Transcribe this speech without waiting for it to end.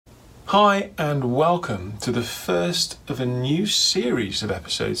Hi and welcome to the first of a new series of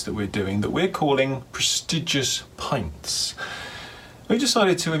episodes that we're doing that we're calling Prestigious Pints. We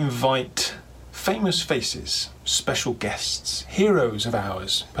decided to invite famous faces, special guests, heroes of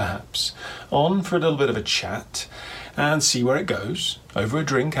ours perhaps, on for a little bit of a chat and see where it goes, over a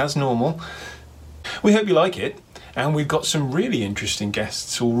drink as normal. We hope you like it, and we've got some really interesting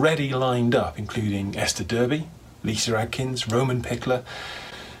guests already lined up, including Esther Derby, Lisa Adkins, Roman Pickler.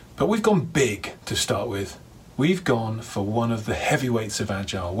 But we've gone big to start with. We've gone for one of the heavyweights of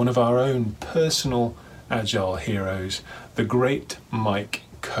Agile, one of our own personal Agile heroes, the great Mike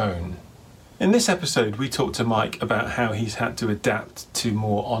Cohn. In this episode, we talked to Mike about how he's had to adapt to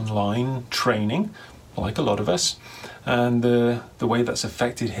more online training, like a lot of us, and the way that's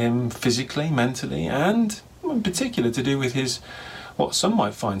affected him physically, mentally, and in particular to do with his, what some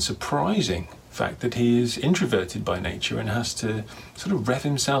might find surprising, fact that he is introverted by nature and has to sort of rev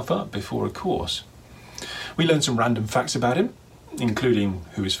himself up before a course. We learned some random facts about him, including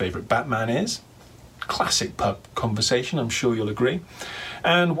who his favourite Batman is, classic pub conversation, I'm sure you'll agree,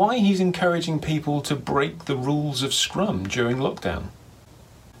 and why he's encouraging people to break the rules of Scrum during lockdown.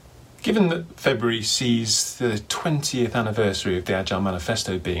 Given that February sees the 20th anniversary of the Agile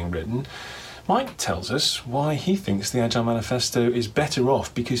Manifesto being written, Mike tells us why he thinks the Agile Manifesto is better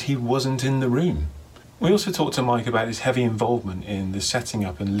off because he wasn't in the room. We also talked to Mike about his heavy involvement in the setting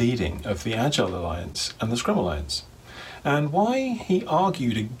up and leading of the Agile Alliance and the Scrum Alliance, and why he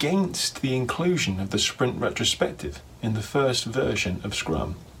argued against the inclusion of the sprint retrospective in the first version of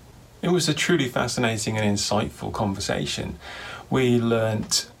Scrum. It was a truly fascinating and insightful conversation. We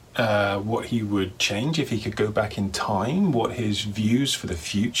learnt what he would change if he could go back in time, what his views for the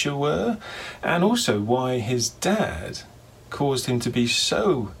future were, and also why his dad caused him to be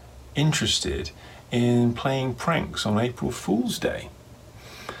so interested in playing pranks on April Fool's Day.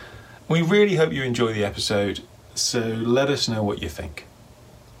 We really hope you enjoy the episode, so let us know what you think.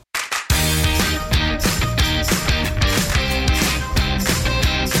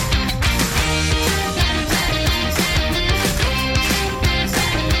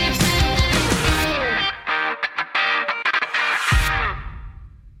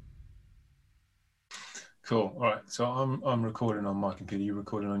 Cool. All right. So I'm recording on my computer. You're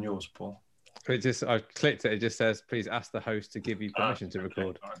recording on yours, Paul. I clicked it. It just says, "Please ask the host to give you permission to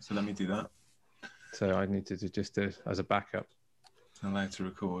record." All right. So let me do that. So I need to just do as a backup. Allowed to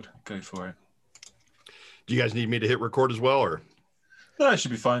record. Go for it. Do you guys need me to hit record as well, or? No, it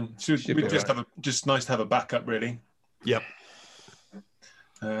should be fine. Should we just right. have just nice to have a backup, really. Yep.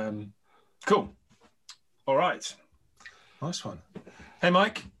 Cool. All right. Nice one. Hey,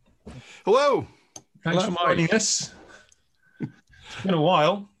 Mike. Hello. Thanks for joining us. It's been a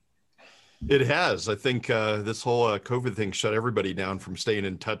while. It has. I think this whole COVID thing shut everybody down from staying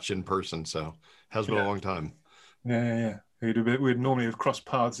in touch in person. So has been a long time. Yeah. We'd normally have crossed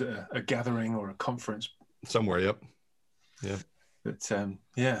paths at a gathering or a conference somewhere. Yep. Yeah. But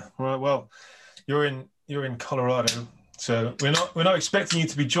yeah. Right. Well, you're in Colorado, so we're not expecting you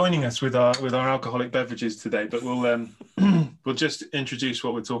to be joining us with our alcoholic beverages today. But we'll we'll just introduce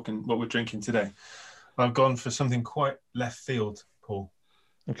what we're drinking today. I've gone for something quite left field, Paul.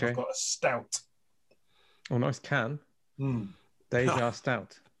 Okay. I've got a stout. Oh, nice can. Deja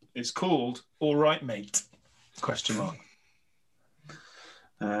stout. It's called All Right, Mate? ? So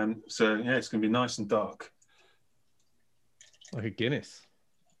yeah, it's going to be nice and dark. Like a Guinness.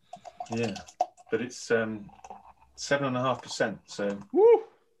 Yeah, but it's 7.5%. So woo!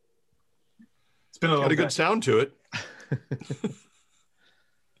 It's been a long got a day. good sound to it.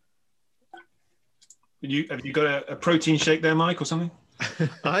 Have you got a protein shake there, Mike, or something?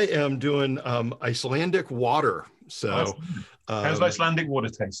 I am doing Icelandic water. So how's Icelandic water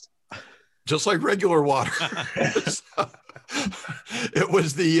taste? Just like regular water. It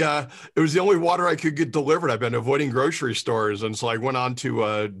was the only water I could get delivered. I've been avoiding grocery stores, and so I went on to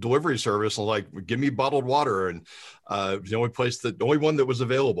a delivery service and like, give me bottled water, and the only one that was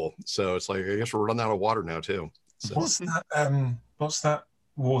available. So it's like, I guess we're running out of water now too. So. What's that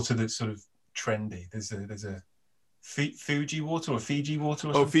water that's sort of trendy? There's a Fuji water or Fiji water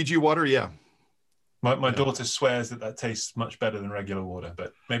or something? Oh, Fiji water, yeah. My daughter swears that tastes much better than regular water,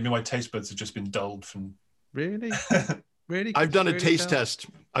 but maybe my taste buds have just been dulled from... Really? Really? I've done a taste test.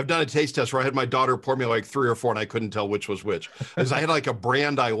 I've done a taste test where I had my daughter pour me like 3 or 4 and I couldn't tell which was which. Because I had like a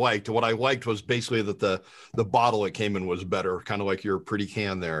brand I liked. And what I liked was basically that the bottle it came in was better, kind of like your pretty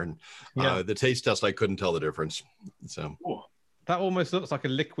can there. And the taste test, I couldn't tell the difference. So that almost looks like a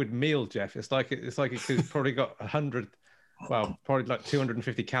liquid meal, Jeff. It's like it's probably got 100, well, probably like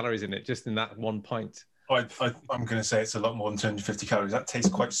 250 calories in it, just in that one pint. I'm going to say it's a lot more than 250 calories. That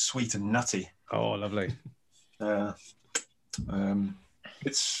tastes quite sweet and nutty. Oh, lovely. Where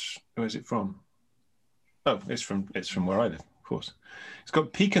is it from? Oh, it's from where I live, of course. It's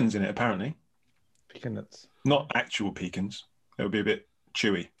got pecans in it, apparently. Pecan nuts. Not actual pecans. It would be a bit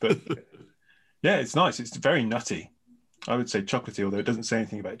chewy, but yeah, it's nice. It's very nutty. I would say chocolatey, although it doesn't say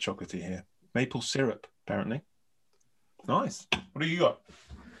anything about chocolatey here. Maple syrup, apparently. Nice. What do you got?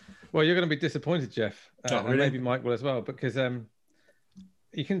 Well, you're going to be disappointed, Jeff. Really? And maybe Mike will as well, because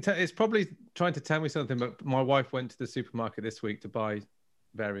you can tell it's probably trying to tell me something, but my wife went to the supermarket this week to buy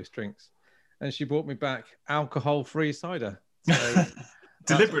various drinks, and she brought me back alcohol-free cider. So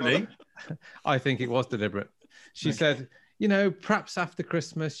Deliberately? I think it was deliberate. She said, perhaps after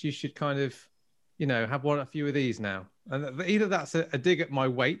Christmas, you should kind of, have a few of these now. And either that's a dig at my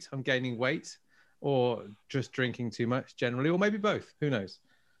weight, I'm gaining weight, or just drinking too much generally, or maybe both. Who knows?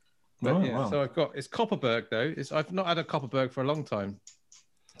 But, wow. So it's Copperberg though. I've not had a Copperberg for a long time.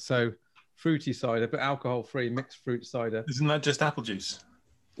 So fruity cider, but alcohol-free mixed fruit cider. Isn't that just apple juice?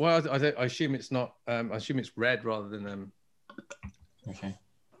 Well, I assume it's not. I assume it's red rather than. Okay.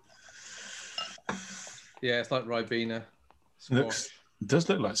 Yeah, it's like Ribena. It does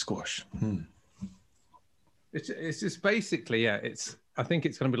look like squash. It's just basically, I think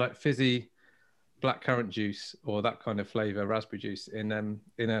it's going to be like fizzy blackcurrant juice or that kind of flavor, raspberry juice in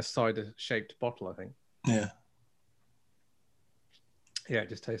a cider-shaped bottle, I think. Yeah. Yeah, it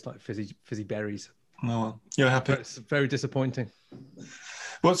just tastes like fizzy berries. Oh, well, you're happy. But it's very disappointing.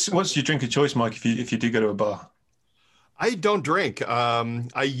 What's your drink of choice, Mike? If you do go to a bar? I don't drink.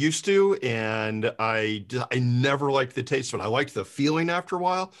 I used to, and I never liked the taste of it. I liked the feeling after a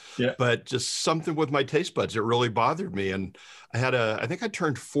while, but just something with my taste buds, it really bothered me. And I think I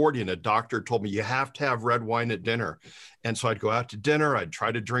turned 40 and a doctor told me you have to have red wine at dinner. And so I'd go out to dinner. I'd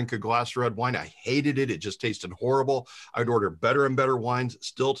try to drink a glass of red wine. I hated it. It just tasted horrible. I'd order better and better wines. It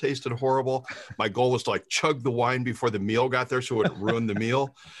still tasted horrible. My goal was to chug the wine before the meal got there so it wouldn't ruin the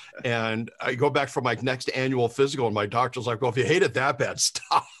meal. And I go back for my next annual physical and my doctor's like, well, if you hate it that bad,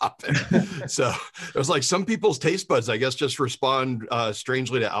 stop. So it was like some people's taste buds, I guess, just respond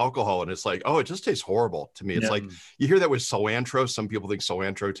strangely to alcohol. And it's like, oh, it just tastes horrible to me. It's like, you hear that with cilantro. Some people think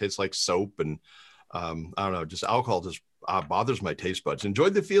cilantro tastes like soap. And I don't know, just alcohol just bothers my taste buds.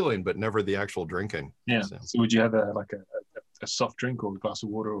 Enjoyed the feeling, but never the actual drinking. Yeah. So would you have a soft drink or a glass of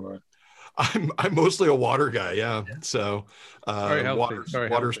water or? I'm mostly a water guy. Yeah. So very healthy,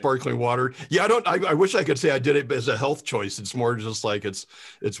 water, sparkling water. Yeah. I wish I could say I did it as a health choice. It's more just like it's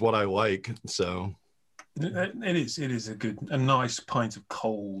what I like. So. It is a nice pint of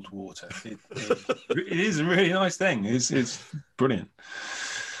cold water. It is a really nice thing. It's brilliant.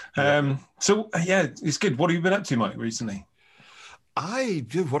 So it's good. What have you been up to, Mike, recently?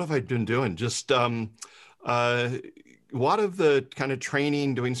 What have I been doing? Just a lot of the kind of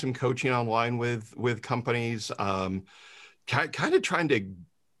training, doing some coaching online with companies, kind of trying to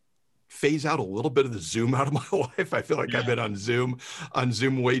phase out a little bit of the Zoom out of my life. I feel like I've been on Zoom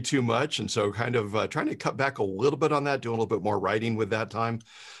way too much. And so kind of trying to cut back a little bit on that, doing a little bit more writing with that time.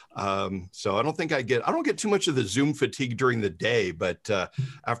 So I don't get too much of the Zoom fatigue during the day, but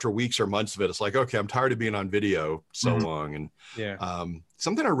after weeks or months of it, it's like, okay, I'm tired of being on video so long. And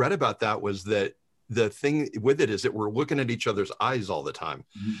something I read about that was that the thing with it is that we're looking at each other's eyes all the time.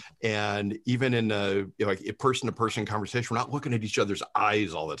 And even in a person-to-person conversation, we're not looking at each other's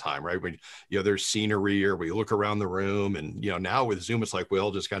eyes all the time, right? When, there's scenery or we look around the room and, now with Zoom, it's like, we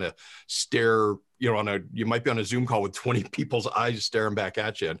all just kind of stare, you might be on a Zoom call with 20 people's eyes staring back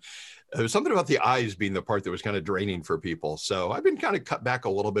at you. And there's something about the eyes being the part that was kind of draining for people. So I've been kind of cut back a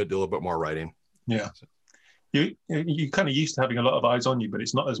little bit, do a little bit more writing. Yeah. You kind of used to having a lot of eyes on you, but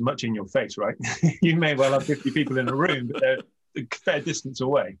it's not as much in your face, right? You may well have 50 people in a room, but they're a fair distance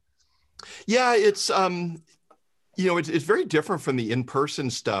away. Yeah, it's it's very different from the in-person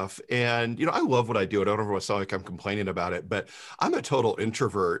stuff. And, I love what I do. I don't ever sound like I'm complaining about it, but I'm a total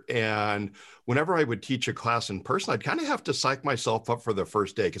introvert. And whenever I would teach a class in person, I'd kind of have to psych myself up for the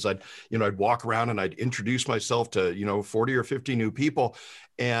first day because I'd walk around and I'd introduce myself to, 40 or 50 new people.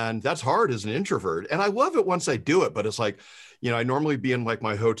 And that's hard as an introvert. And I love it once I do it, but it's like, I normally be in like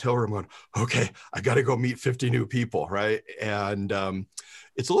my hotel room going, okay, I got to go meet 50 new people. Right. And,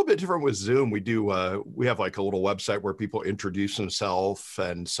 it's a little bit different with Zoom. We have like a little website where people introduce themselves.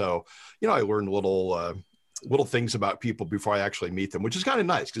 And so, I learned little things about people before I actually meet them, which is kind of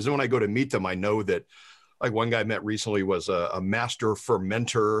nice. Because then when I go to meet them, I know that like one guy I met recently was a master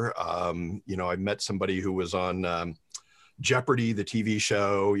fermenter. I met somebody who was on Jeopardy, the TV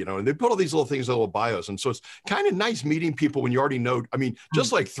show, you know, and they put all these little things, little bios. And so it's kind of nice meeting people when you already know, I mean,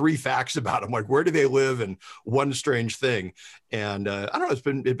 just like 3 facts about them, like where do they live and one strange thing. And I don't know, it's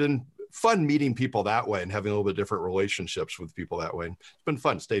been fun meeting people that way and having a little bit different relationships with people that way. It's been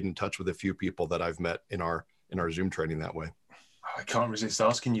fun. Stayed in touch with a few people that I've met in our Zoom training that way. I can't resist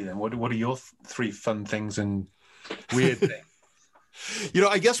asking you then, what are your 3 fun things and weird things? You know,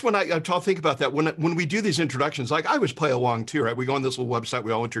 I guess when I think about that, when we do these introductions, like I always play along too, right? We go on this little website,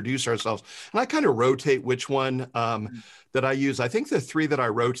 we all introduce ourselves, and I kind of rotate which one that I use. I think the 3 that I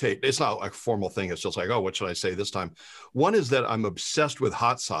rotate, it's not like a formal thing. It's just like, oh, what should I say this time? One is that I'm obsessed with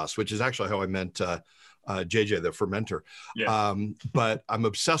hot sauce, which is actually how I meant JJ, the fermenter. Yeah. But I'm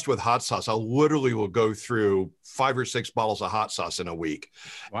obsessed with hot sauce. I literally will go through 5 or 6 bottles of hot sauce in a week.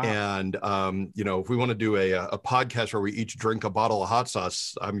 Wow. And, you know, if we want to do a podcast where we each drink a bottle of hot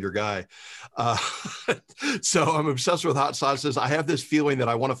sauce, I'm your guy. So I'm obsessed with hot sauces. I have this feeling that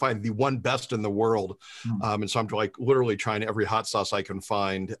I want to find the one best in the world. And so I'm like literally trying every hot sauce I can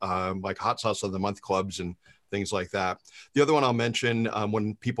find, like hot sauce of the month clubs and things like that. The other one I'll mention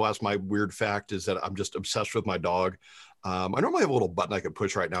when people ask my weird fact is that I'm just obsessed with my dog. I normally have a little button I could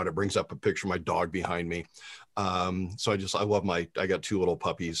push right now and it brings up a picture of my dog behind me. So I love I got 2 little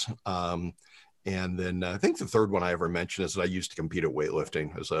puppies. And then I think the third one I ever mentioned is that I used to compete at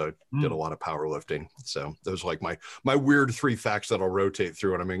weightlifting as did a lot of powerlifting. So those are like my weird 3 facts that I'll rotate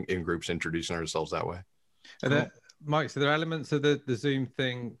through when I'm in groups introducing ourselves that way. And Mike, so there are elements of the Zoom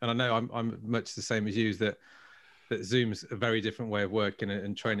thing, and I know I'm much the same as you, that Zoom's a very different way of working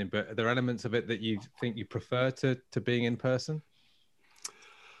and training, but are there elements of it that you think you prefer to being in person?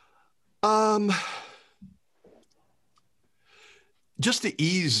 Just the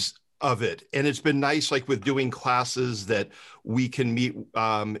ease of it. And it's been nice, like with doing classes that we can meet,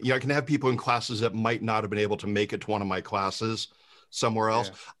 I can have people in classes that might not have been able to make it to one of my classes somewhere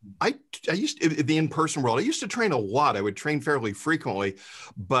else. Yeah. I used to, in the in-person world, I used to train a lot. I would train fairly frequently,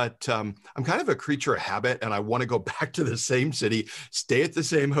 but I'm kind of a creature of habit and I want to go back to the same city, stay at the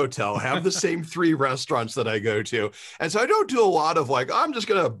same hotel, have the same 3 restaurants that I go to. And so I don't do a lot of like, I'm just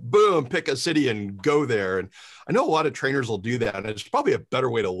going to pick a city and go there. And I know a lot of trainers will do that. And it's probably a better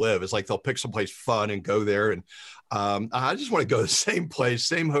way to live. It's like, they'll pick someplace fun and go there. And I just want to go to the same place,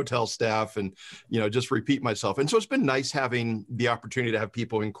 same hotel staff, and, just repeat myself. And so it's been nice having the opportunity to have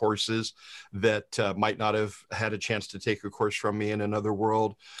people in courses that might not have had a chance to take a course from me in another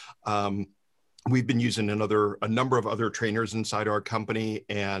world. We've been using a number of other trainers inside our company.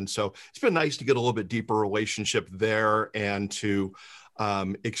 And so it's been nice to get a little bit deeper relationship there and to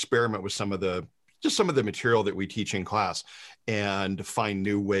experiment with some of the material that we teach in class and find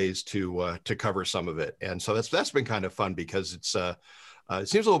new ways to cover some of it. And so that's been kind of fun because it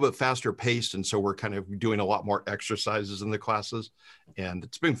seems a little bit faster paced. And so we're kind of doing a lot more exercises in the classes, and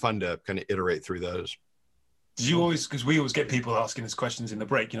it's been fun to kind of iterate through those. Did you always, because we always get people asking us questions in the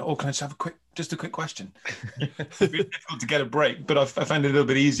break, can I just have a quick question? It's really difficult to get a break, but I find it a little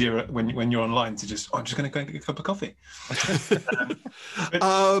bit easier when you're online to just, I'm just going to go and get a cup of coffee.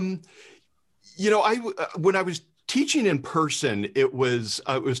 When I was teaching in person, it was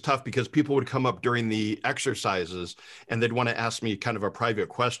tough because people would come up during the exercises and they'd want to ask me kind of a private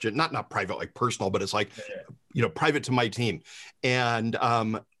question, not private, like personal, but it's like, private to my team. And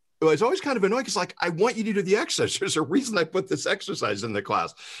it was always kind of annoying because like, I want you to do the exercise. There's a reason I put this exercise in the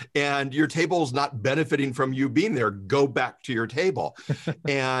class and your table is not benefiting from you being there. Go back to your table.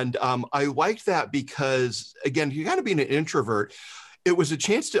 And I liked that because, again, you got to be an introvert. It was a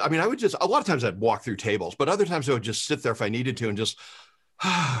chance to, a lot of times I'd walk through tables, but other times I would just sit there if I needed to and just,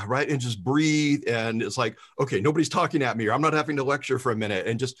 right, and just breathe. And it's like, okay, nobody's talking at me or I'm not having to lecture for a minute,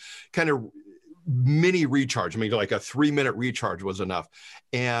 and just kind of mini recharge. Like a 3-minute recharge was enough.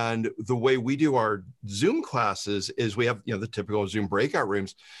 And the way we do our Zoom classes is we have, the typical Zoom breakout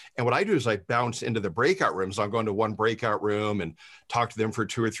rooms. And what I do is I bounce into the breakout rooms. I'm going to one breakout room and talk to them for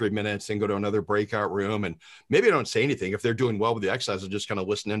 2 or 3 minutes and go to another breakout room. And maybe I don't say anything. If they're doing well with the exercise, I just kind of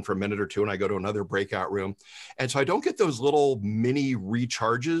listen in for a minute or two and I go to another breakout room. And so I don't get those little mini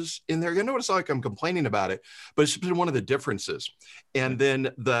recharges in there. You know what it's like? I'm complaining about it, but it's been one of the differences. And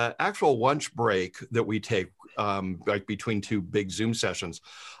then the actual lunch break that we take, like between 2 big Zoom sessions,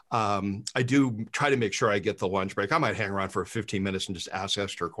 I do try to make sure I get the lunch break. I might hang around for 15 minutes and just answer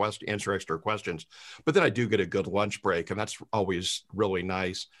extra questions, but then I do get a good lunch break, and that's always really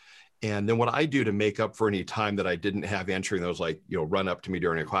nice. And then what I do to make up for any time that I didn't have answering those, run up to me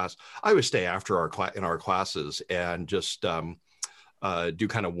during a class, I would stay after in our classes and just do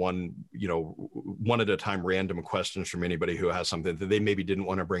kind of one at a time random questions from anybody who has something that they maybe didn't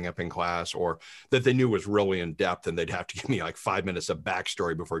want to bring up in class, or that they knew was really in depth, and they'd have to give me like 5 minutes of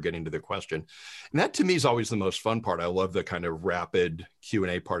backstory before getting to the question. And that to me is always the most fun part. I love the kind of rapid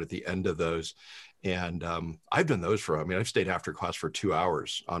Q&A part at the end of those. And I've done those I've stayed after class for 2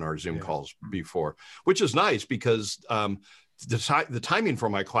 hours on our Zoom calls before, which is nice because the timing for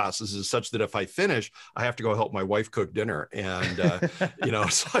my classes is such that if I finish, I have to go help my wife cook dinner. And,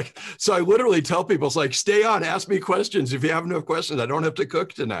 it's like, so I literally tell people, it's like, stay on, ask me questions. If you have enough questions, I don't have to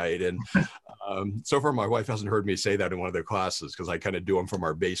cook tonight. And so far, my wife hasn't heard me say that in one of the classes because I kind of do them from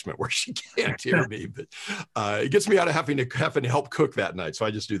our basement where she can't hear me. But it gets me out of having to help cook that night. So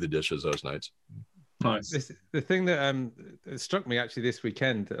I just do the dishes those nights. Nice. The thing that struck me actually this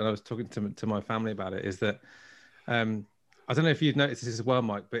weekend, and I was talking to my family about it, is that I don't know if you've noticed this as well,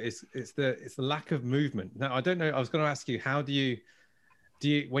 Mike, but it's the lack of movement. Now, I don't know. I was going to ask you, how do you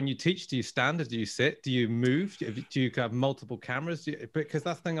when you teach, do you stand or do you sit? Do you move? Do you have multiple cameras? Because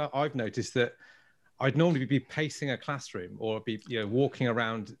that's the thing I've noticed, that I'd normally be pacing a classroom or be walking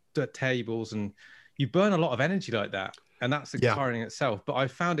around the tables, and you burn a lot of energy like that. And that's tiring in itself. But I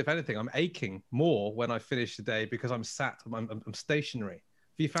found, if anything, I'm aching more when I finish the day because I'm stationary.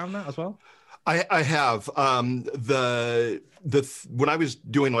 Have you found that as well? I have. When I was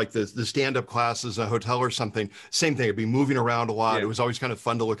doing like the stand-up classes in a hotel or something, same thing. I'd be moving around a lot. Yeah. It was always kind of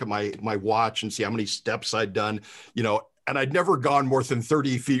fun to look at my watch and see how many steps I'd done, and I'd never gone more than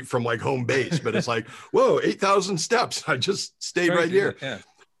 30 feet from like home base, but it's like, whoa, 8,000 steps. I just stayed right here. Yeah.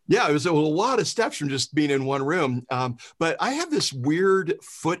 Yeah, it was a lot of steps from just being in one room. But I have this weird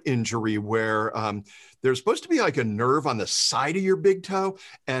foot injury where there's supposed to be like a nerve on the side of your big toe.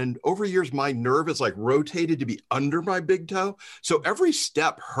 And over years, my nerve is like rotated to be under my big toe. So every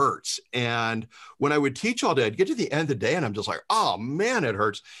step hurts. And when I would teach all day, I'd get to the end of the day and I'm just like, oh man, it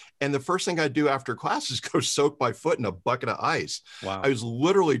hurts. And the first thing I'd do after class is go soak my foot in a bucket of ice. Wow. I was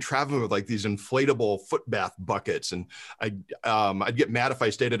literally traveling with like these inflatable foot bath buckets. And I'd get mad if I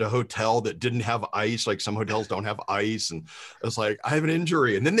stayed at a hotel that didn't have ice. Like some hotels don't have ice. And I was like, I have an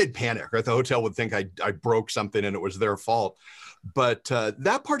injury. And then they'd panic, right? The hotel would think I broke something and it was their fault. But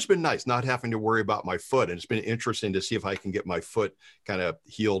that part's been nice, not having to worry about my foot. And it's been interesting to see if I can get my foot kind of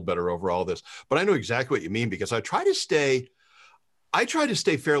healed better over all this. But I know exactly what you mean, because I try to stay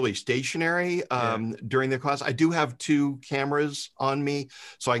fairly stationary during the class. I do have 2 cameras on me,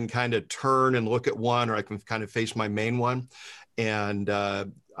 so I can kind of turn and look at one, or I can kind of face my main one. And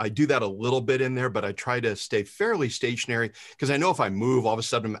I do that a little bit in there, but I try to stay fairly stationary because I know if I move, all of a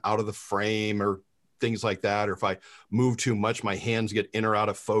sudden I'm out of the frame or things like that. Or if I move too much, my hands get in or out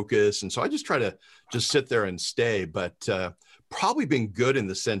of focus. And so I just try to just sit there and stay, but probably been good in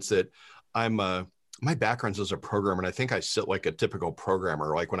the sense that my background's as a programmer, and I think I sit like a typical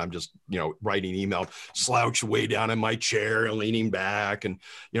programmer, like when I'm just, writing email, slouched way down in my chair and leaning back, and,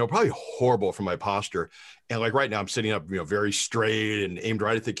 probably horrible for my posture. And like right now I'm sitting up, very straight and aimed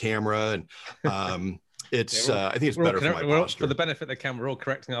right at the camera. And I think it's better for my posture. For the benefit of the camera, we're all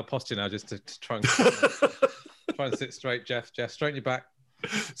correcting our posture now just to try and try and sit straight, Jeff. Straighten your back.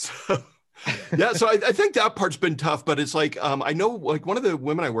 So I think that part's been tough, but it's like, I know like one of the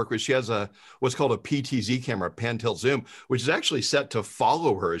women I work with, she has what's called a PTZ camera, pan tilt zoom, which is actually set to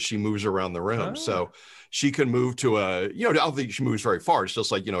follow her as she moves around the room. Oh. So she can move to I don't think she moves very far. It's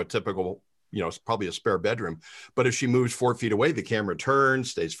just like, a typical, it's probably a spare bedroom, but if she moves 4 feet away, the camera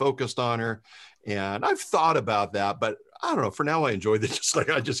turns, stays focused on her. And I've thought about that, but I don't know, for now I enjoy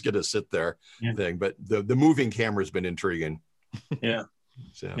I just get to sit there thing, but the moving camera has been intriguing. Yeah.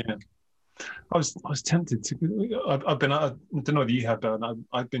 So. Yeah. I was tempted to. I don't know whether you have, but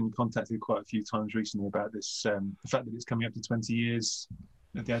I've been contacted quite a few times recently about this. The fact that it's coming up to 20 years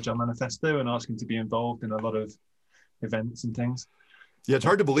of the Agile Manifesto, and asking to be involved in a lot of events and things. Yeah, it's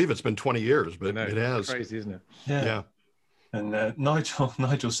hard to believe it's been 20 years, but it has. Crazy, isn't it? Yeah. And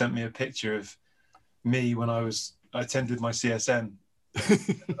Nigel sent me a picture of me when I attended my CSM.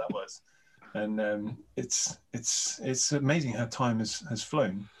 That was, and it's amazing how time has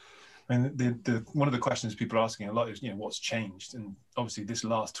flown. I mean, the one of the questions people are asking a lot is, what's changed? And obviously this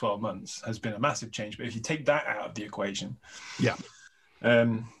last 12 months has been a massive change. But if you take that out of the equation,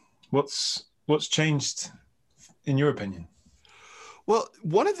 what's changed in your opinion? Well,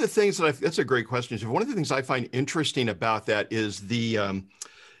 one of the things that's a great question. One of the things I find interesting about that is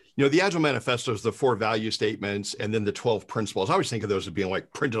The Agile Manifesto is the 4 value statements and then the 12 principles. I always think of those as being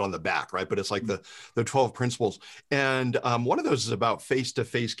like printed on the back, right? But it's like the 12 principles. And one of those is about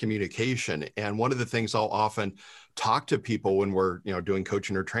face-to-face communication. And one of the things I'll often talk to people when we're, doing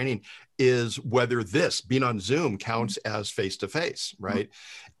coaching or training is whether this being on Zoom counts as face-to-face, right?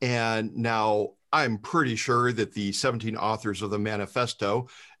 And now I'm pretty sure that the 17 authors of the manifesto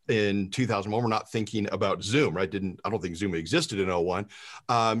in 2001 were not thinking about Zoom, right? I don't think Zoom existed in '01.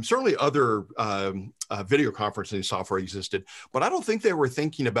 Certainly other video conferencing software existed, but I don't think they were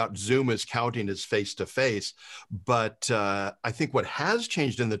thinking about Zoom as counting as face-to-face. But I think what has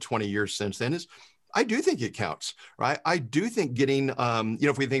changed in the 20 years since then is I do think it counts, right? I do think getting,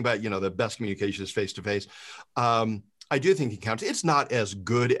 if we think about, the best communication is face-to-face, I do think it counts. It's not as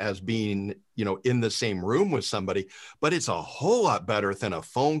good as being, in the same room with somebody, but it's a whole lot better than a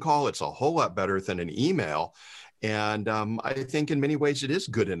phone call. It's a whole lot better than an email. And I think in many ways it is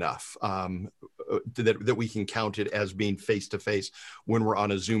good enough that we can count it as being face-to-face when we're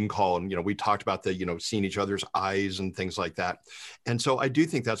on a Zoom call. And, we talked about the, seeing each other's eyes and things like that. And so I do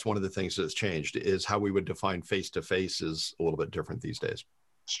think that's one of the things that's changed is how we would define face-to-face is a little bit different these days.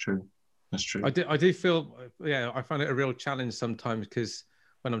 It's true. That's true. I do feel, I find it a real challenge sometimes because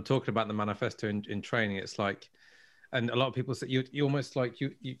when I'm talking about the manifesto in training, it's like, and a lot of people say you almost like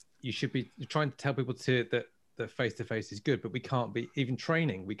you should be you're trying to tell people that face-to-face is good, but we can't be, even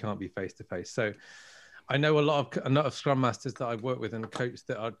training, we can't be face-to-face. So I know a lot of Scrum Masters that I work with and coach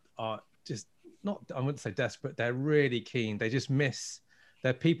that are just not, I wouldn't say desperate, they're really keen. They just miss,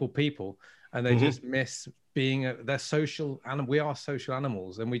 they're people, and they just miss being, they're social, and we are social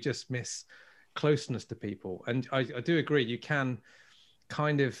animals, and we just miss closeness to people. And I do agree, you can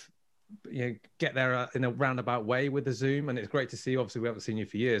kind of get there in a roundabout way with the Zoom, and it's great to see. Obviously, we haven't seen you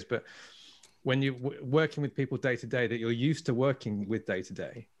for years, but when you're working with people day to day that you're used to working with day to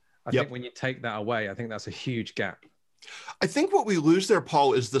day, I think when you take that away, I think that's a huge gap. I think what we lose there,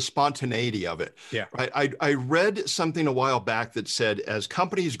 Paul, is the spontaneity of it. Yeah. I read something a while back that said as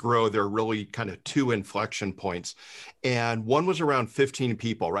companies grow, there are really kind of 2 inflection points. And one was around 15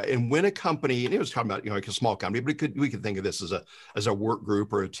 people, right? And when a company, and it was talking about, like a small company, but we could think of this as a work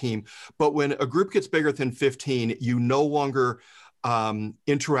group or a team. But when a group gets bigger than 15, you no longer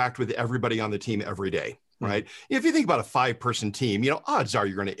interact with everybody on the team every day. Right. If you think about a 5-person team, odds are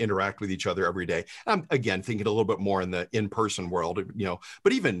you're going to interact with each other every day. I'm again thinking a little bit more in the in-person world,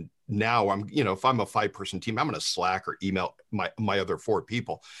 but even now if I'm a 5-person team, I'm going to Slack or email my other 4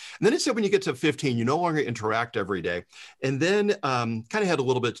 people. And then it said when you get to 15, you no longer interact every day. And then kind of had a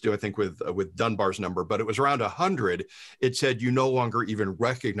little bit to do, I think, with Dunbar's number, but it was around 100. It said you no longer even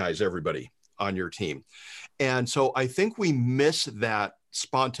recognize everybody on your team. And so I think we miss that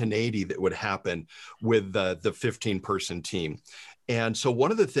spontaneity that would happen with the 15-person team. And so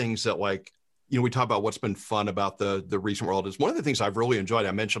one of the things that we talk about what's been fun about the recent world is one of the things I've really enjoyed.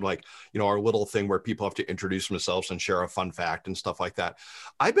 I mentioned our little thing where people have to introduce themselves and share a fun fact and stuff like that.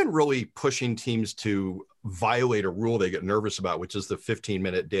 I've been really pushing teams to violate a rule they get nervous about, which is the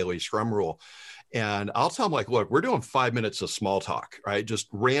 15-minute daily Scrum rule. And I'll tell them look, we're doing 5 minutes of small talk, right? Just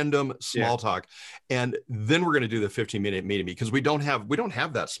random small talk. And then we're going to do the 15-minute meeting because we don't have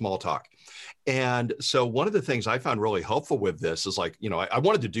that small talk. And so one of the things I found really helpful with this is I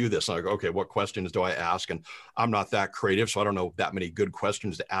wanted to do this. And I go, okay, what questions do I ask? And I'm not that creative, so I don't know that many good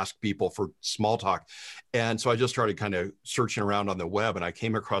questions to ask people for small talk. And so I just started kind of searching around on the web, and I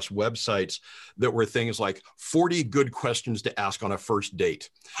came across websites that were things like 40 good questions to ask on a first date.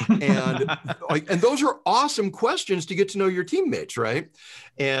 And and those are awesome questions to get to know your teammates, right?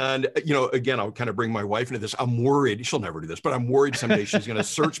 And, again, I'll kind of bring my wife into this. I'm worried, she'll never do this, but I'm worried someday she's going to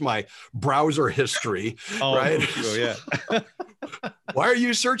search my browser history, right? Sure, yeah. Why are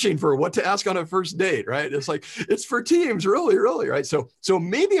you searching for what to ask on a first date, right? It's it's for teams, really, right? So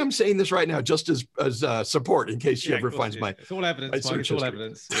maybe I'm saying this right now just as support in case she ever finds my. It's all evidence, Mike. It's all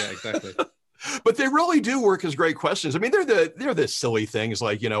evidence. Yeah, exactly. But they really do work as great questions. I mean, they're the silly things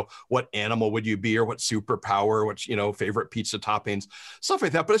like, what animal would you be, or what superpower, what's, favorite pizza toppings, stuff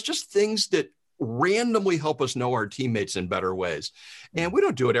like that. But it's just things that randomly help us know our teammates in better ways. And we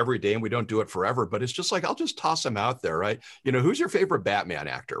don't do it every day and we don't do it forever, but it's just I'll just toss them out there, right? Who's your favorite Batman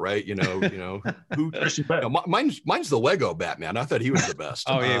actor, right? Who, mine's the Lego Batman. I thought he was the best.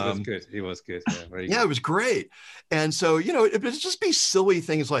 Oh, yeah, he was good. He was good. Yeah, very good. Yeah, it was great. And so, it's just be silly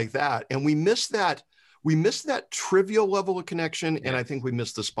things like that. And we miss that trivial level of connection. And I think we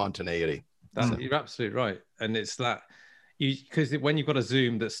miss the spontaneity. You're absolutely right. And it's that because when you've got a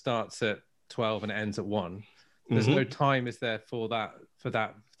Zoom that starts at 12 and it ends at 1, There's no time, is there, for that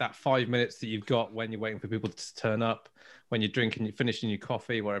 5 minutes that you've got when you're waiting for people to turn up, when you're drinking, you're finishing your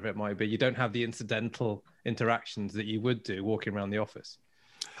coffee, wherever it might be. You don't have the incidental interactions that you would do walking around the office.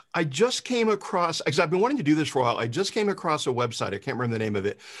 I just came across, because I've been wanting to do this for a while. I just came across a website. I can't remember the name of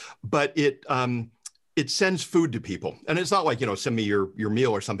it, but it sends food to people. And it's not like, send me your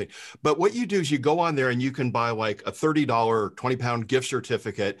meal or something. But what you do is you go on there and you can buy like a $30, 20-pound gift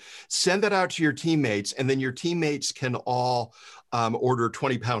certificate, send that out to your teammates, and then your teammates can all order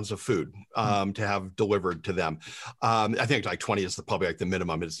 20 pounds of food to have delivered to them. I think like 20 is probably like the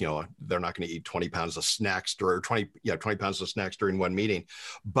minimum. It's, they're not going to eat 20 pounds of snacks or 20 pounds of snacks during one meeting.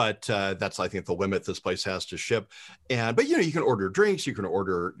 But that's, I think, the limit this place has to ship. But you can order drinks, you can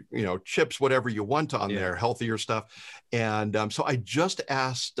order, chips, whatever you want on there, healthier stuff. And so I just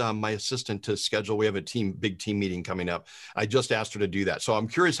asked my assistant to schedule, we have a big team meeting coming up. I just asked her to do that. So I'm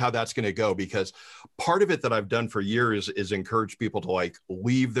curious how that's going to go, because part of it that I've done for years is encourage people to like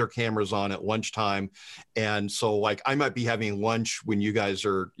leave their cameras on at lunchtime. And so like I might be having lunch when you guys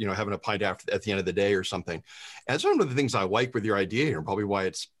are, having a pint at the end of the day or something. And so one of the things I like with your idea here, and probably why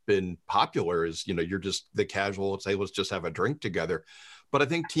it's been popular, is, you're just the casual, say, let's just have a drink together. But I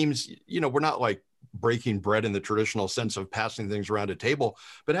think teams, we're not like breaking bread in the traditional sense of passing things around a table,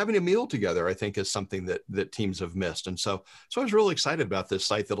 but having a meal together, I think, is something that teams have missed. And so I was really excited about this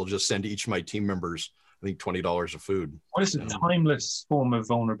site that'll just send each of my team members, I think, $20 of food. Well, it's a timeless form of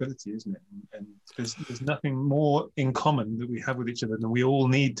vulnerability, isn't it? And there's nothing more in common that we have with each other than we all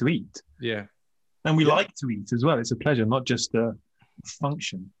need to eat. Yeah. And we like to eat as well. It's a pleasure, not just a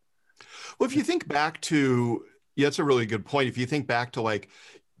function. Well, if you think back to, that's a really good point. If you think back to like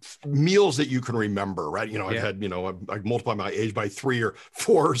meals that you can remember, right? I've had, I multiply my age by 3 or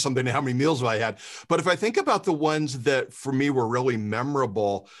 4 or something, how many meals have I had? But if I think about the ones that for me were really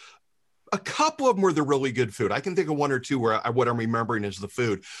memorable, a couple of them were the really good food. I can think of 1 or 2 where what I'm remembering is the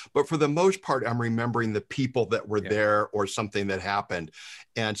food, but for the most part, I'm remembering the people that were there or something that happened.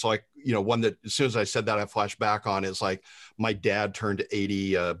 And so like, one that as soon as I said that, I flashed back on is like my dad turned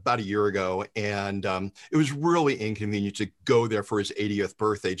 80 about a year ago. And it was really inconvenient to go there for his 80th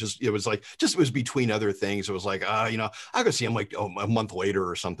birthday. It was between other things. It was like, I go see him like a month later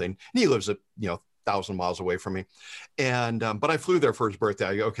or something. And he lives at, 1,000 miles away from me. And, but I flew there for his birthday.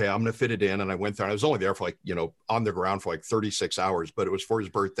 I go, okay, I'm going to fit it in. And I went there, and I was only there for like, on the ground for like 36 hours, but it was for his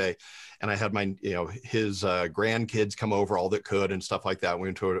birthday. And I had my, his grandkids come over all that could and stuff like that. We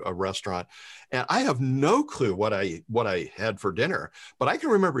went to a restaurant, and I have no clue what I had for dinner, but I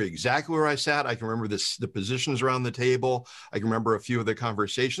can remember exactly where I sat. I can remember the positions around the table. I can remember a few of the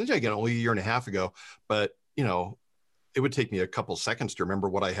conversations, again, only a year and a half ago, but it would take me a couple seconds to remember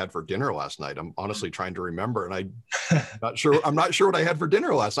what I had for dinner last night. I'm honestly trying to remember, and I'm not sure what I had for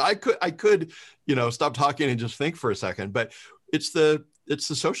dinner last night. I could, stop talking and just think for a second, but it's the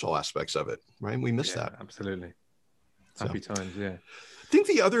social aspects of it, right? We miss that. Absolutely. Happy times. Yeah. I think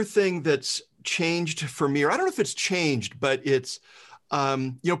the other thing that's changed for me, or I don't know if it's changed, but it's,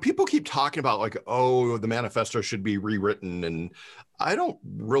 people keep talking about like, oh, the manifesto should be rewritten. And I don't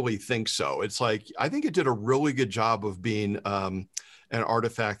really think so. It's like, I think it did a really good job of being an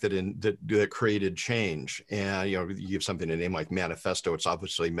artifact that created change. And, you give something a name like manifesto, it's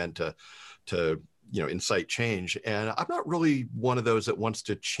obviously meant to incite change. And I'm not really one of those that wants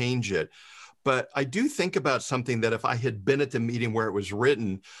to change it. But I do think about something that if I had been at the meeting where it was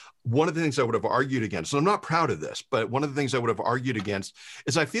written, one of the things I would have argued against, and I'm not proud of this, but one of the things I would have argued against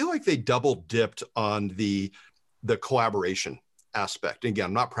is I feel like they double dipped on the collaboration aspect. Again,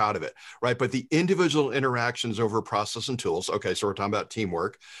 I'm not proud of it, right? But the individual interactions over process and tools. Okay, so we're talking about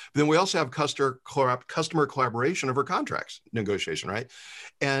teamwork. But then we also have customer collaboration over contracts negotiation, right?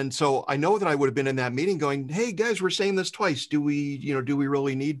 And so I know that I would have been in that meeting going, hey guys, we're saying this twice. Do we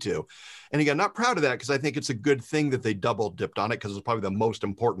really need to? And again, not proud of that, because I think it's a good thing that they double dipped on it, because it's probably the most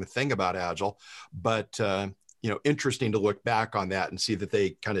important thing about Agile. But interesting to look back on that and see that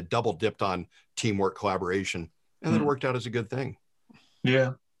they kind of double dipped on teamwork collaboration, and it worked out as a good thing.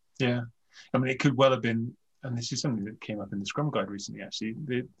 Yeah. I mean, it could well have been, and this is something that came up in the Scrum Guide recently, actually,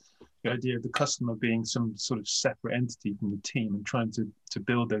 the idea of the customer being some sort of separate entity from the team and trying to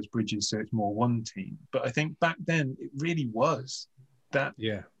build those bridges so it's more one team. But I think back then it really was that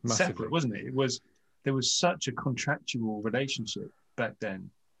separate, wasn't it? There was such a contractual relationship back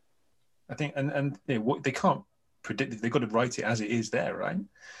then. I think, and they can't predict it. They've got to write it as it is there, right?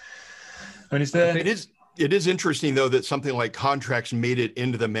 I mean, It is interesting, though, that something like contracts made it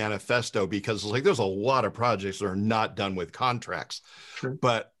into the manifesto, because there's a lot of projects that are not done with contracts. True.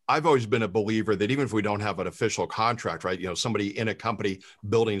 But I've always been a believer that even if we don't have an official contract, right? Somebody in a company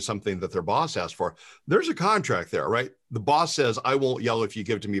building something that their boss asked for, there's a contract there, right? The boss says, I won't yell if you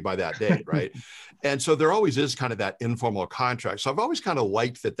give it to me by that date, right? And so there always is kind of that informal contract. So I've always kind of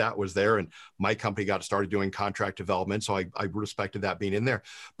liked that was there. And my company got started doing contract development. So I respected that being in there.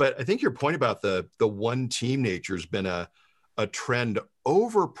 But I think your point about the one team nature has been a trend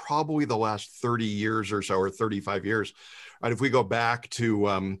over probably the last 30 years or so, or 35 years. Right? If we go back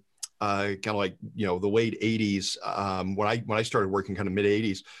to kind of like, the late 80s, when I started working kind of mid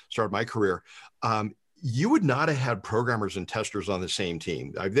 80s, started my career, you would not have had programmers and testers on the same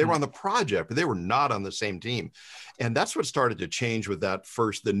team. They were on the project, but they were not on the same team. And that's what started to change with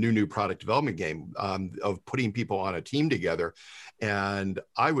the new product development game of putting people on a team together. And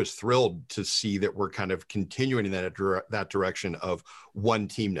I was thrilled to see that we're kind of continuing in that direction of one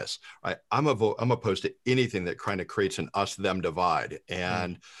teamness. Right? I'm opposed to anything that kind of creates an us-them divide.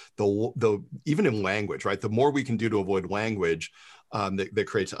 And even in language, right? The more we can do to avoid language, that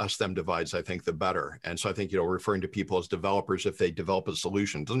creates us-them divides, I think, the better. And so I think, referring to people as developers, if they develop a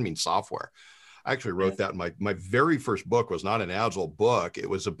solution, doesn't mean software. I actually wrote that in my very first book was not an Agile book. It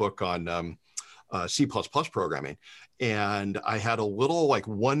was a book on C++ programming. And I had a little like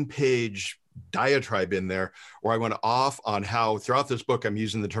one-page diatribe in there where I went off on how throughout this book, I'm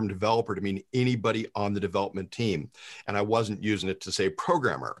using the term developer to mean anybody on the development team. And I wasn't using it to say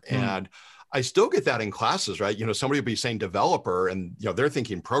programmer. And I still get that in classes, right? Somebody will be saying developer and, they're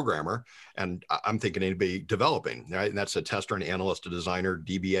thinking programmer and I'm thinking anybody developing, right? And that's a tester, an analyst, a designer,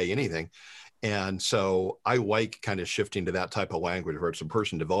 DBA, anything. And so I like kind of shifting to that type of language where it's a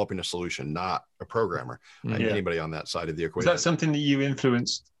person developing a solution, not a programmer. Like anybody on that side of the equation. Is that something that you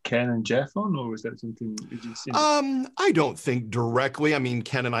influenced Ken and Jeff on, or was that something that you seen? I don't think directly. I mean,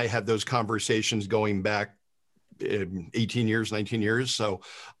 Ken and I had those conversations going back 18 years, 19 years. So,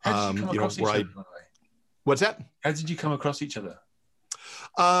 How did you come across each other, by the way? What's that? How did you come across each other?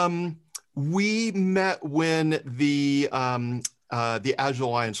 We met when the Agile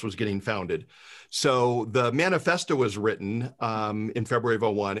Alliance was getting founded. So the manifesto was written in February of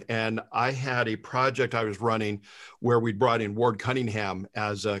 2001, and I had a project I was running where we brought in Ward Cunningham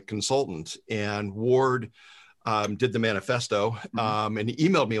as a consultant, and Ward did the manifesto, and he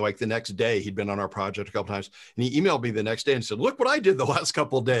emailed me like the next day. He'd been on our project a couple times, and he emailed me the next day and said, "Look what I did the last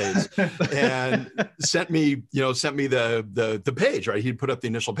couple of days," and sent me the page. Right, he'd put up the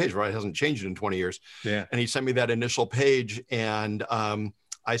initial page. Right, it hasn't changed in 20 years. Yeah, and he sent me that initial page, and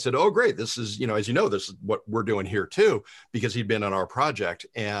I said, "Oh, great! This is as you know, this is what we're doing here too," because he'd been on our project.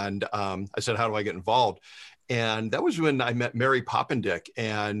 And I said, "How do I get involved?" And that was when I met Mary Poppendick,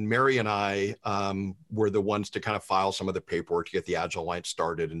 and Mary and I were the ones to kind of file some of the paperwork to get the Agile Alliance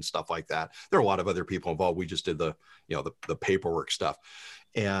started and stuff like that. There are a lot of other people involved. We just did the paperwork stuff,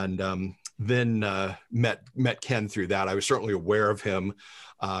 and then met Ken through that. I was certainly aware of him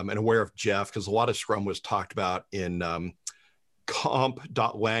and aware of Jeff because a lot of Scrum was talked about in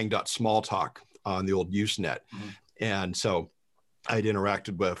comp.lang.smalltalk on the old Usenet, and so I'd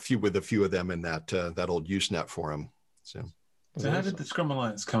interacted with a few of them in that old Usenet forum. So how did the Scrum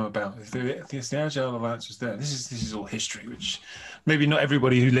Alliance come about? If the Agile Alliance was there, this is all history, which maybe not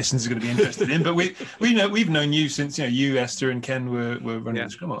everybody who listens is going to be interested in. But we've known you since you, Esther, and Ken were running the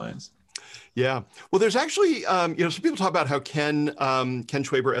Scrum Alliance. Yeah. Well, there's actually, some people talk about how Ken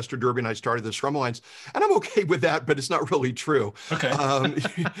Schwaber, Esther Derby, and I started the Scrum Alliance, and I'm okay with that, but it's not really true. Okay.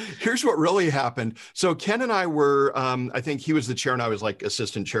 Here's what really happened. So Ken and I were, I think he was the chair and I was like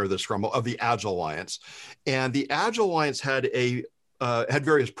assistant chair of the Agile Alliance. And the Agile Alliance had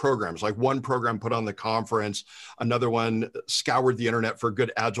various programs, like one program put on the conference, another one scoured the internet for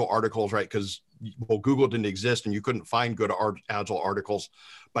good Agile articles, right? Because Google didn't exist and you couldn't find good Agile articles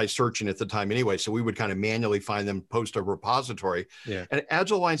by searching at the time anyway. So we would kind of manually find them, post a repository. Yeah. And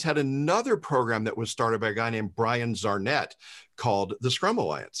Agile Alliance had another program that was started by a guy named Brian Zarnett called the Scrum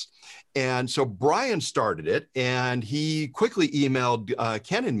Alliance. And so Brian started it, and he quickly emailed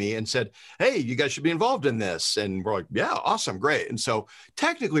Ken and me and said, "Hey, you guys should be involved in this." And we're like, "Yeah, awesome, great." And so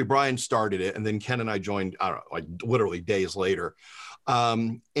technically Brian started it, and then Ken and I joined, I don't know, like literally days later.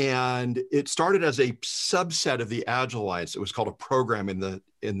 And it started as a subset of the Agile Alliance. It was called a program in the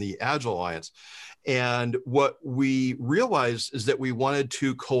Agile Alliance. And what we realized is that we wanted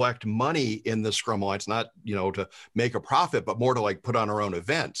to collect money in the Scrum Alliance, not, to make a profit, but more to like put on our own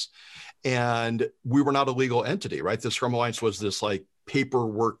events. And we were not a legal entity, right? The Scrum Alliance was this like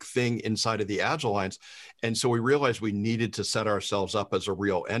paperwork thing inside of the Agile Alliance. And so we realized we needed to set ourselves up as a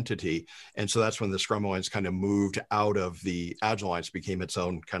real entity. And so that's when the Scrum Alliance kind of moved out of the Agile Alliance, became its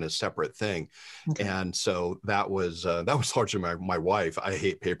own kind of separate thing. Okay. And so that was largely my wife. I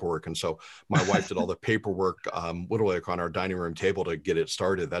hate paperwork. And so my wife did all the paperwork literally like on our dining room table to get it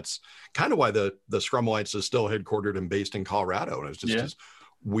started. That's kind of why the Scrum Alliance is still headquartered and based in Colorado. And it was just because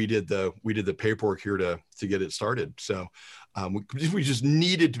we did the paperwork here to get it started. So we just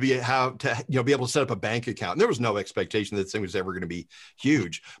needed to be able to set up a bank account. And there was no expectation that this thing was ever going to be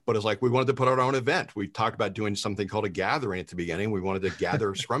huge, but it's like we wanted to put out our own event. We talked about doing something called a gathering at the beginning. We wanted to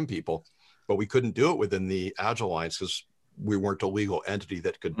gather Scrum people, but we couldn't do it within the Agile Alliance because we weren't a legal entity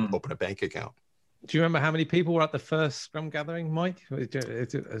that could open a bank account. Do you remember how many people were at the first Scrum gathering, Mike?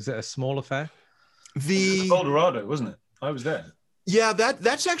 Is it a small affair? The Colorado, wasn't it? I was there. Yeah,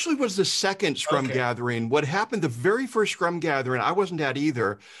 that's actually was the second Scrum gathering. What happened, the very first Scrum gathering, I wasn't at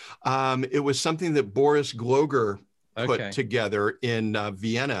either. It was something that Boris Gloger put together in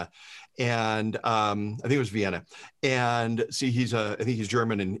Vienna. And I think it was Vienna. And see, I think he's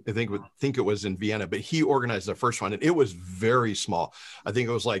German, and I think it was in Vienna, but he organized the first one, and it was very small. I think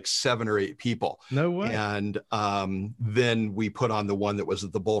it was like 7 or 8 people. No way. And then we put on the one that was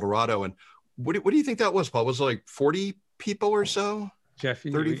at the Boulderado. And what do you think that was, Paul? Was it like 40 people or so? Jeff,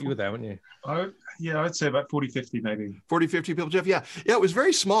 you were there, weren't you? I'd say about 40, 50 maybe. 40, 50 people, Jeff. Yeah, it was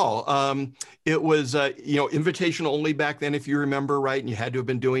very small. It was, invitation only back then, if you remember, right? And you had to have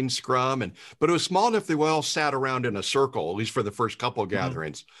been doing Scrum. But it was small enough that we all sat around in a circle, at least for the first couple of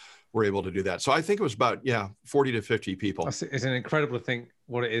gatherings. Were able to do that. So I think it was about 40 to 50 people. It's an incredible to think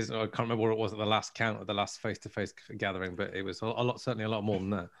what it is. I can't remember what it was at the last count of the last face-to-face gathering, but it was certainly a lot more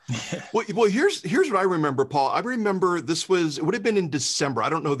than that. Well, here's what I remember, Paul. I remember it would have been in December. I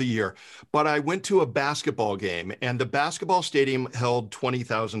don't know the year, but I went to a basketball game, and the basketball stadium held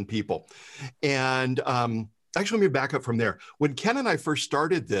 20,000 people. And actually, let me back up from there. When Ken and I first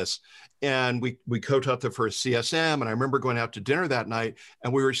started this, and we co-taught the first CSM, and I remember going out to dinner that night,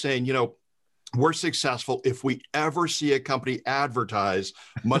 and we were saying, we're successful if we ever see a company advertise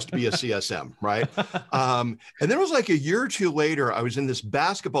must be a CSM, right? And then it was like a year or two later, I was in this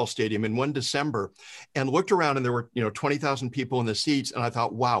basketball stadium in one December and looked around, and there were 20,000 people in the seats, and I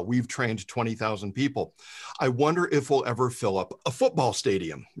thought, wow, we've trained 20,000 people. I wonder if we'll ever fill up a football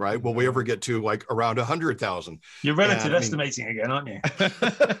stadium, right? Will we ever get to like around 100,000? You're relative estimating again, aren't you?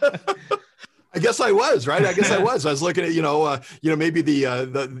 I guess I was, right? I was looking at, maybe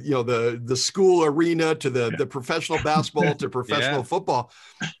the school arena to the professional basketball to professional football.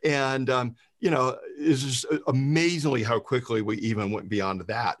 And, it's just amazingly how quickly we even went beyond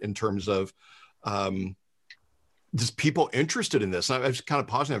that in terms of just people interested in this. And I was kind of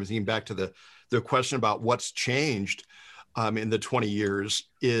pausing. I was thinking back to the question about what's changed in the 20 years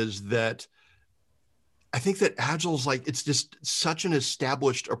is that I think that Agile's it's just such an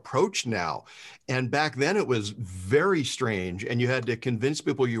established approach now. And back then it was very strange. And you had to convince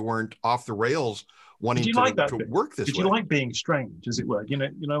people you weren't off the rails wanting to work this way. Did you like being strange, as it were? You know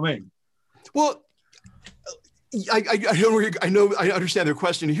what I mean? Well, I understand their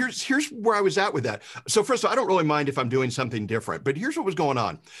question. Here's where I was at with that. So first of all, I don't really mind if I'm doing something different, but here's what was going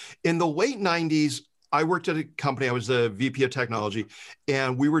on. In the late 90s, I worked at a company. I was the VP of technology,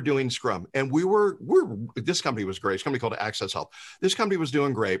 and we were doing Scrum. And this company was great. It's a company called Access Health. This company was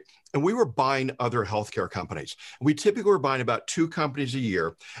doing great, and we were buying other healthcare companies. We typically were buying about 2 companies a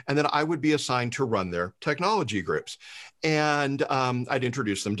year, and then I would be assigned to run their technology groups. And I'd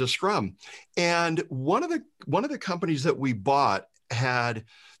introduce them to Scrum. And one of the companies that we bought had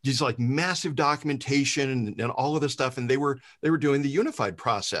these massive documentation and all of this stuff. And they were doing the unified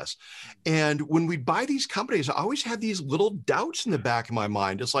process. And when we'd buy these companies, I always had these little doubts in the back of my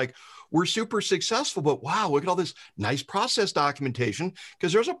mind. It's like, we're super successful, but wow, look at all this nice process documentation.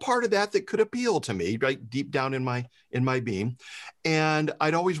 Because there's a part of that could appeal to me, right? Deep down in my being. And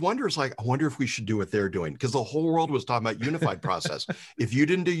I'd always wonder, I wonder if we should do what they're doing. Because the whole world was talking about unified process. If you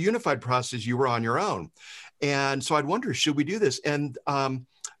didn't do unified process, you were on your own. And so I'd wonder, should we do this? And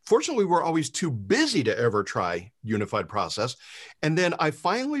fortunately, we're always too busy to ever try unified process. And then I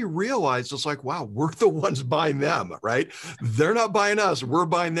finally realized wow, we're the ones buying them, right? They're not buying us. We're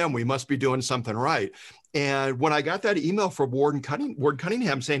buying them. We must be doing something right. And when I got that email from Ward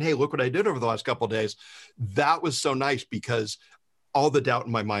Cunningham saying, hey, look what I did over the last couple of days, that was so nice because all the doubt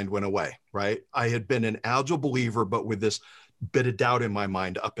in my mind went away, right? I had been an Agile believer, but with this bit of doubt in my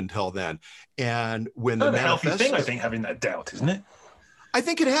mind up until then. And when the healthy thing, I think, having that doubt, isn't it? I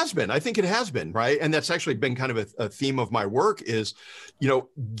think it has been, right? And that's actually been kind of a theme of my work is,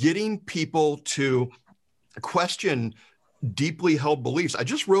 getting people to question deeply held beliefs. I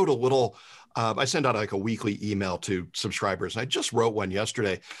just wrote a little, I send out like a weekly email to subscribers. And I just wrote one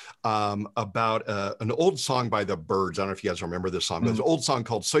yesterday about an old song by the Byrds. I don't know if you guys remember this song, but it's an old song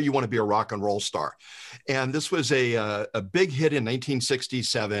called So You Want to Be a Rock and Roll Star. And this was a big hit in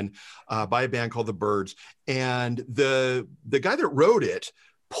 1967 by a band called the Byrds. And the guy that wrote it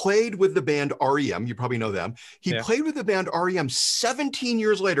played with the band REM. You probably know them. He played with the band REM 17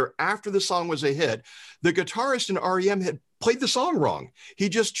 years later after the song was a hit. The guitarist in REM had played the song wrong. He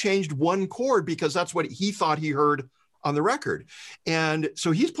just changed one chord because that's what he thought he heard on the record. And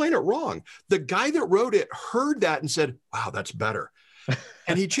so he's playing it wrong. The guy that wrote it heard that and said, wow, that's better.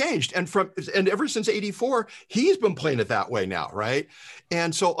 And he changed. And ever since 84, he's been playing it that way now, right?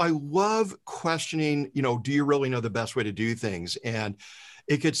 And so I love questioning, do you really know the best way to do things? And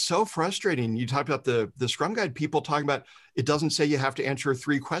it gets so frustrating. You talked about the Scrum Guide, people talking about, it doesn't say you have to answer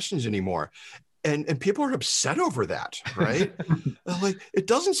 3 questions anymore. And people are upset over that, right? Like, it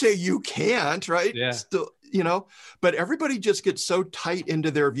doesn't say you can't, right? Yeah. Still, but everybody just gets so tight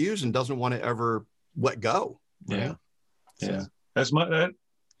into their views and doesn't want to ever let go. Right? Yeah. Yeah. That's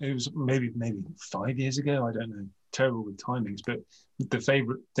it was maybe 5 years ago. I don't know. Terrible with timings, but the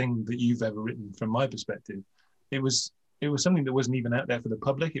favorite thing that you've ever written from my perspective, it was something that wasn't even out there for the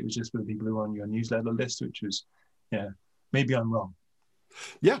public. It was just for the people who were on your newsletter list, which was, maybe I'm wrong.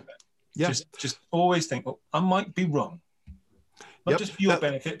 Yeah. Yeah. Just always think, I might be wrong. Not just for your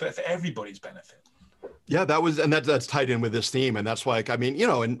benefit, but for everybody's benefit. Yeah, that's tied in with this theme. And that's like, I wrote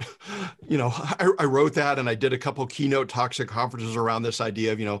that and I did a couple keynote talks at conferences around this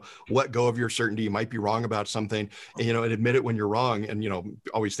idea of, let go of your certainty. You might be wrong about something and, and admit it when you're wrong. And,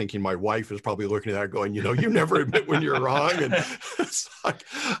 always thinking my wife is probably looking at that going, you never admit when you're wrong. And it's like,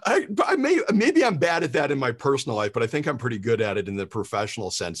 maybe I'm bad at that in my personal life, but I think I'm pretty good at it in the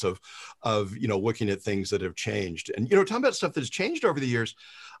professional sense of looking at things that have changed. And, talking about stuff that's changed over the years.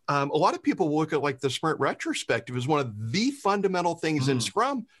 A lot of people look at like the sprint retrospective as one of the fundamental things in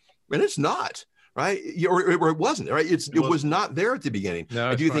Scrum, and it's not, right? Or it wasn't, right? It was not there at the beginning. No,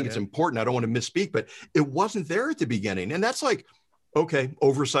 I do think it's important. I don't want to misspeak, but it wasn't there at the beginning. And that's like, okay,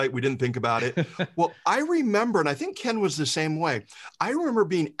 oversight. We didn't think about it. Well, I remember, and I think Ken was the same way. I remember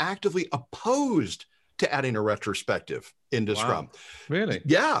being actively opposed to adding a retrospective into Scrum. Really?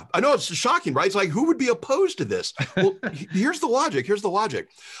 Yeah, I know, it's shocking, right? It's like, who would be opposed to this? Well, here's the logic.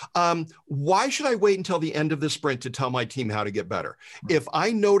 Why should I wait until the end of the sprint to tell my team how to get better? If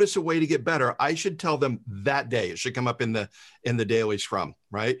I notice a way to get better, I should tell them that day. It should come up in the daily Scrum,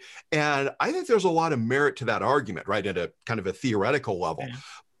 right? And I think there's a lot of merit to that argument, right? At a kind of a theoretical level. Yeah.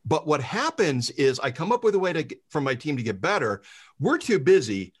 But what happens is I come up with a way for my team to get better. We're too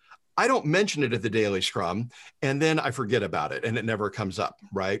busy. I don't mention it at the daily Scrum, and then I forget about it and it never comes up,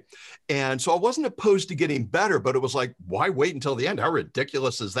 right? And so I wasn't opposed to getting better, but it was like, why wait until the end? How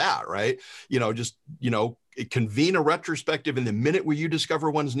ridiculous is that, right? Convene a retrospective in the minute where you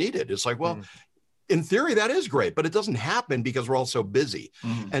discover one's needed. It's like, well, in theory, that is great, but it doesn't happen because we're all so busy.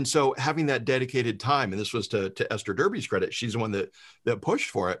 And so having that dedicated time, and this was to Esther Derby's credit, she's the one that pushed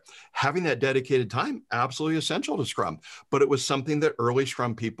for it, having that dedicated time, absolutely essential to Scrum. But it was something that early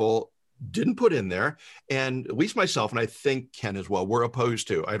Scrum people didn't put in there. And at least myself, and I think Ken as well, we're opposed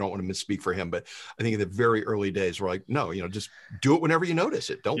to. I don't want to misspeak for him, but I think in the very early days, we're like, no, just do it whenever you notice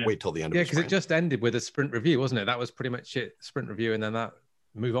it. Don't wait till the end of the sprint. Yeah, because it just ended with a sprint review, wasn't it? That was pretty much it, sprint review, and then that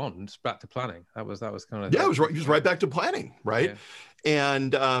move on just back to planning. That was kind of it was right back to planning, right? Yeah.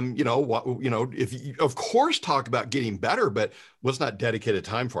 And if you, of course, talk about getting better, but let's not dedicate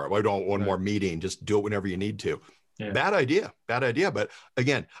time for it. I don't want one more meeting. Just do it whenever you need to. Yeah. Bad idea. But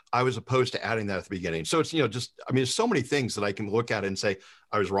again, I was opposed to adding that at the beginning. So it's there's so many things that I can look at and say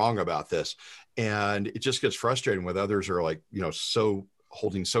I was wrong about this, and it just gets frustrating when others are like so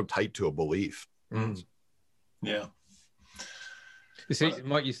holding so tight to a belief. Yeah. You see,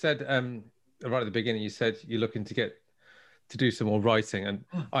 Mike, you said right at the beginning, you said you're looking to do some more writing, and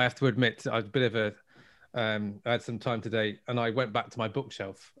I have to admit, I was a bit of I had some time today, and I went back to my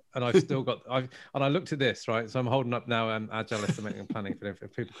bookshelf, and I've still got. And I looked at this, right? So I'm holding up now Agile Estimating and Planning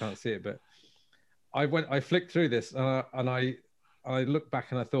if people can't see it, but I flicked through this, and I looked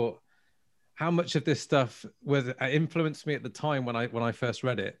back and I thought, how much of this stuff influenced me at the time when I first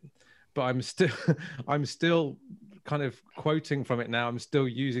read it, but I'm still kind of quoting from it now. I'm still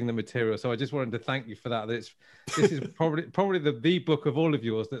using the material, so I just wanted to thank you for that. This is probably the book of all of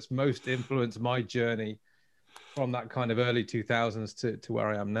yours that's most influenced my journey from that kind of early 2000s to where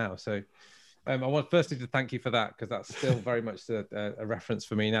I am now. So I want firstly to thank you for that, because that's still very much a reference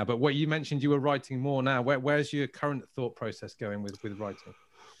for me now. But what you mentioned, you were writing more now. Where's your current thought process going with writing?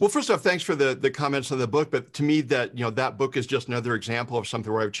 Well, first off, thanks for the comments on the book. But to me, that that book is just another example of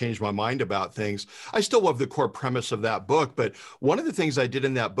something where I've changed my mind about things. I still love the core premise of that book, but one of the things I did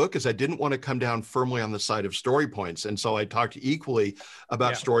in that book is I didn't want to come down firmly on the side of story points, and so I talked equally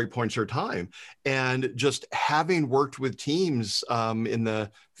about story points or time. And just having worked with teams in the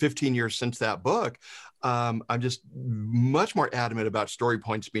 15 years since that book, I'm just much more adamant about story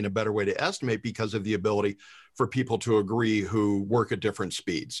points being a better way to estimate because of the ability for people to agree who work at different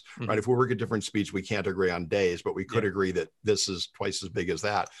speeds, right? If we work at different speeds, we can't agree on days, but we could agree that this is twice as big as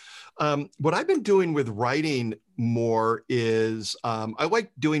that. What I've been doing with writing more is I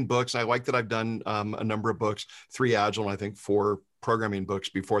like doing books. I like that I've done a number of books, 3 Agile, and I think 4 programming books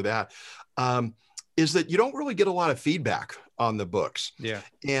before that. Is that you don't really get a lot of feedback on the books. Yeah.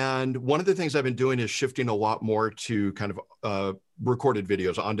 And one of the things I've been doing is shifting a lot more to kind of recorded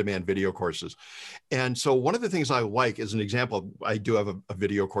videos, on-demand video courses. And so one of the things I like, as an example, I do have a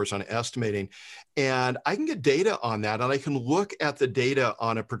video course on estimating, and I can get data on that, and I can look at the data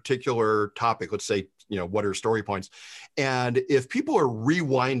on a particular topic. Let's say, what are story points? And if people are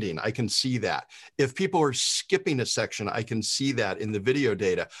rewinding, I can see that. If people are skipping a section, I can see that in the video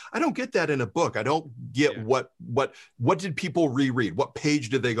data. I don't get that in a book. I don't get what did people reread? What page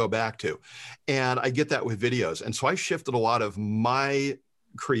did they go back to? And I get that with videos. And so I shifted a lot of my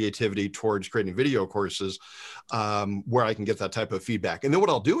creativity towards creating video courses where I can get that type of feedback. And then what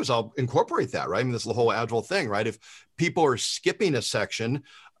I'll do is I'll incorporate that, right? I mean, this is the whole Agile thing, right? If people are skipping a section,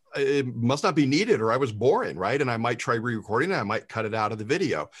 it must not be needed, or I was boring, right? And I might try re-recording it. I might cut it out of the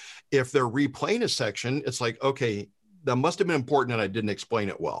video. If they're replaying a section, it's like, okay, that must have been important and I didn't explain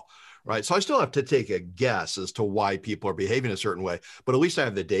it well, right? So I still have to take a guess as to why people are behaving a certain way, but at least I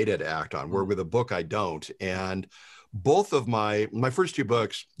have the data to act on, where with a book, I don't. And both of my first 2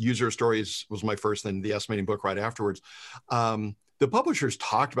 books, User Stories was my first, then the estimating book right afterwards. The publishers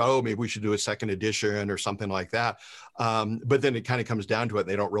talked about, oh, maybe we should do a second edition or something like that. But then it kind of comes down to it.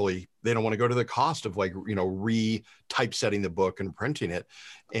 They don't want to go to the cost of re-typesetting the book and printing it.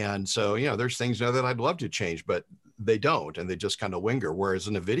 And so, there's things now that I'd love to change, but they don't, and they just kind of linger. Whereas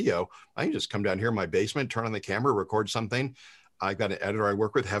in a video, I can just come down here in my basement, turn on the camera, record something. I've got an editor I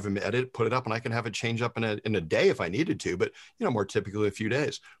work with, have him edit, put it up, and I can have it change up in a day if I needed to, but more typically a few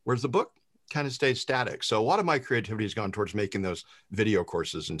days. Whereas the book kind of stays static. So a lot of my creativity has gone towards making those video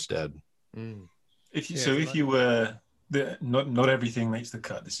courses instead. If you were not everything makes the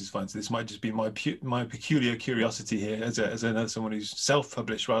cut. This is fine. So this might just be my peculiar curiosity here as someone who's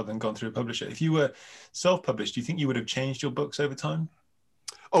self-published rather than gone through a publisher. If you were self-published, do you think you would have changed your books over time?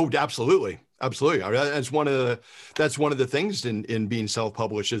 Oh, absolutely. Absolutely. I mean, that's one of the things in being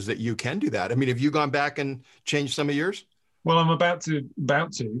self-published, is that you can do that. I mean, have you gone back and changed some of yours? Well, I'm about to.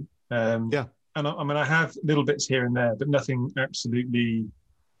 Yeah. And I have little bits here and there, but nothing absolutely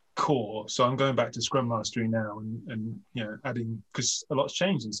core. So I'm going back to Scrum Mastery now and adding, because a lot's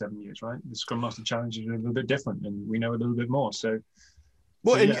changed in 7 years, right? The Scrum Master challenges are a little bit different, and we know a little bit more.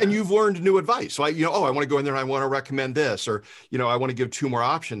 And you've learned new advice. So I want to go in there and I want to recommend this, or, I want to give 2 more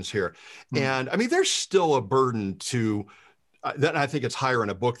options here. And I mean, there's still a burden to that. I think it's higher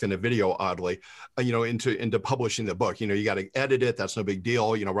in a book than a video, oddly, into publishing the book. You got to edit it. That's no big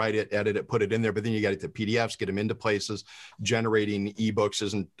deal. Write it, edit it, put it in there. But then you got to get the PDFs, get them into places. Generating ebooks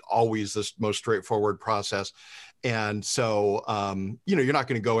isn't always the most straightforward process. And so, you're not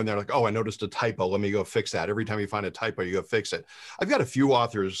going to go in there like, oh, I noticed a typo, let me go fix that. Every time you find a typo, you go fix it. I've got a few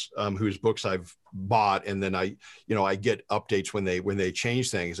authors whose books I've bought, and then I get updates when they change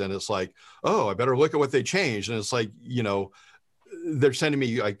things, and it's like, oh, I better look at what they changed. And it's like, they're sending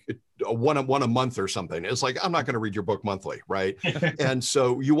me like one a month or something. It's like, I'm not going to read your book monthly, right? And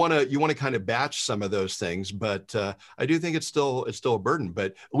so you want to kind of batch some of those things, but I do think it's still a burden.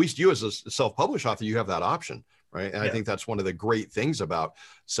 But at least you, as a self-published author, you have that option. Right. And I think that's one of the great things about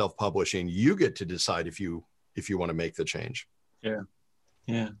self-publishing. You get to decide if you want to make the change. Yeah.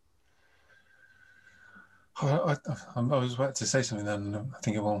 Yeah. I was about to say something then, and I'm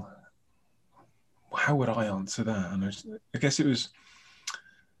thinking, well, how would I answer that? And I guess it was,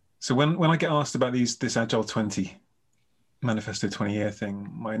 so when I get asked about this Agile 20 Manifesto 20-year thing,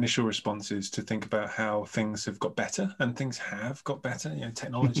 my initial response is to think about how things have got better, and things have got better.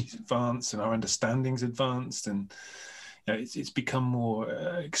 Technology's advanced and our understanding's advanced, and it's become more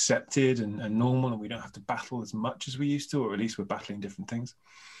accepted and normal, and we don't have to battle as much as we used to, or at least we're battling different things.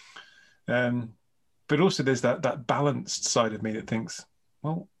 But also there's that balanced side of me that thinks,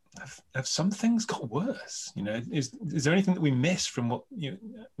 well, have some things got worse? Is there anything that we miss from what,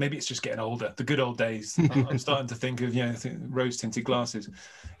 maybe it's just getting older, the good old days. I'm starting to think of, rose tinted glasses.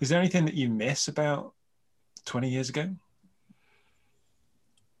 Is there anything that you miss about 20 years ago?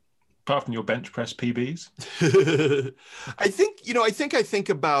 Apart from your bench press PBs? I think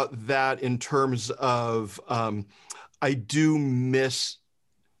about that in terms of I do miss.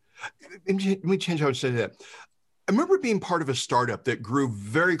 Let me change how I say that. I remember being part of a startup that grew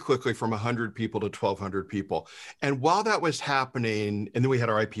very quickly from 100 people to 1,200 people. And while that was happening, and then we had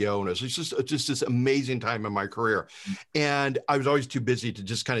our IPO, and it was just this amazing time in my career. And I was always too busy to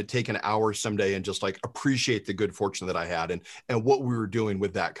just kind of take an hour someday and just like appreciate the good fortune that I had and what we were doing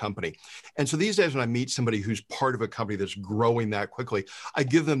with that company. And so these days when I meet somebody who's part of a company that's growing that quickly, I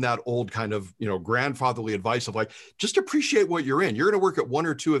give them that old kind of, grandfatherly advice of like, just appreciate what you're in. You're going to work at one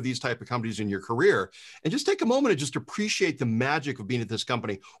or two of these type of companies in your career, and just take a moment and just appreciate the magic of being at this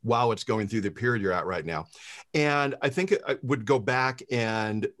company while it's going through the period you're at right now. And I think I would go back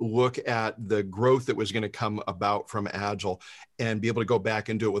and look at the growth that was going to come about from Agile and be able to go back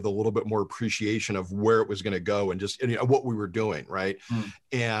and do it with a little bit more appreciation of where it was going to go and just what we were doing, right?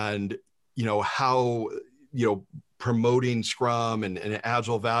 And how promoting Scrum and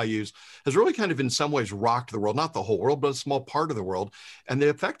Agile values has really kind of in some ways rocked the world, not the whole world, but a small part of the world, and the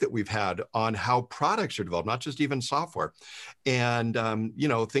effect that we've had on how products are developed, not just even software. And,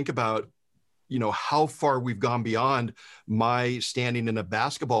 think about, how far we've gone beyond my standing in a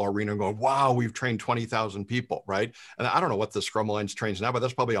basketball arena and going, wow, we've trained 20,000 people, right? And I don't know what the Scrum Alliance trains now, but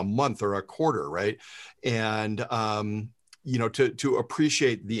that's probably a month or a quarter, right? And, to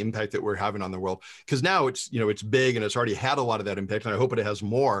appreciate the impact that we're having on the world. Because now it's big and it's already had a lot of that impact, and I hope it has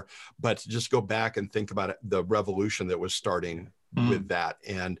more, but to just go back and think about the revolution that was starting with that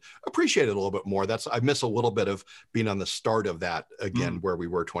and appreciate it a little bit more. I miss a little bit of being on the start of that again, where we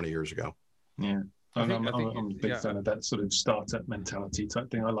were 20 years ago. Yeah. I'm a big fan of that sort of startup mentality type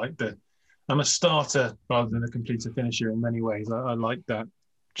thing. I'm a starter rather than a completer finisher in many ways. I like that,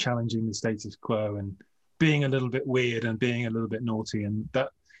 challenging the status quo and being a little bit weird and being a little bit naughty. And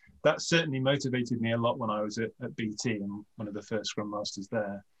that certainly motivated me a lot when I was at BT and one of the first Scrum Masters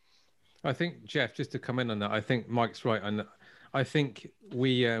there. I think, Jeff, just to come in on that, I think Mike's right. And I think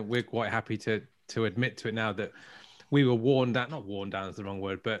we're quite happy to admit to it now that we were not worn down is the wrong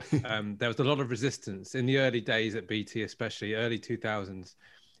word, but there was a lot of resistance in the early days at BT, especially early 2000s.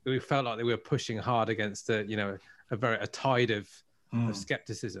 We felt like we were pushing hard against a tide of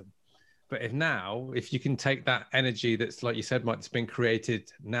skepticism. But if you can take that energy that's, like you said, Mike, that's been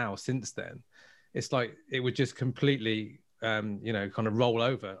created now since then, it's like it would just completely, kind of roll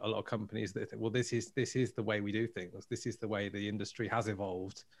over a lot of companies that think, well, this is the way we do things. This is the way the industry has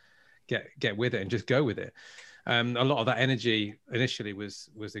evolved. Get with it and just go with it. A lot of that energy initially was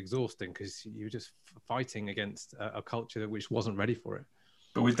exhausting because you were just fighting against a culture which wasn't ready for it.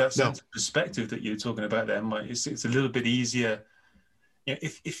 But with that sense of perspective that you're talking about there, Mike, it's a little bit easier.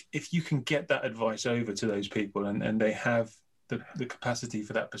 If you can get that advice over to those people and they have the capacity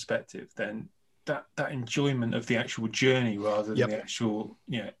for that perspective, then that enjoyment of the actual journey rather than the actual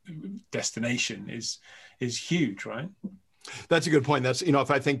destination is huge, right? That's a good point. That's, if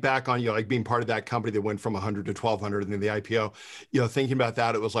I think back on, like being part of that company that went from 100 to 1,200 and then the IPO, thinking about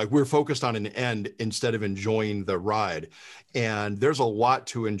that, it was like, we're focused on an end instead of enjoying the ride. And there's a lot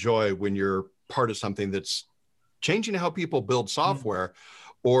to enjoy when you're part of something that's changing how people build software,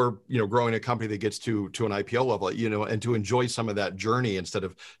 or growing a company that gets to an IPO level, and to enjoy some of that journey instead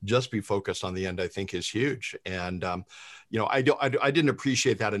of just be focused on the end, I think is huge. And I didn't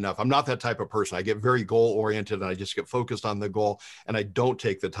appreciate that enough. I'm not that type of person. I get very goal oriented and I just get focused on the goal, and I don't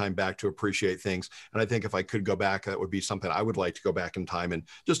take the time back to appreciate things. And I think if I could go back, that would be something I would like to go back in time and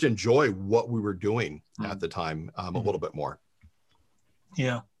just enjoy what we were doing at the time a little bit more.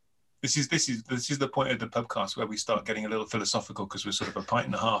 Yeah. This is the point of the podcast where we start getting a little philosophical because we're sort of a pint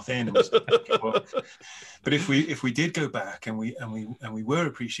and a half in. And but if we did go back and we were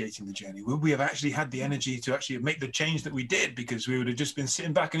appreciating the journey, would we have actually had the energy to actually make the change that we did, because we would have just been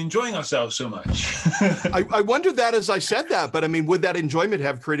sitting back and enjoying ourselves so much? I wondered that as I said that, but I mean, would that enjoyment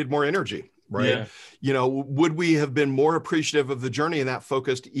have created more energy? Right. Yeah. Would we have been more appreciative of the journey and that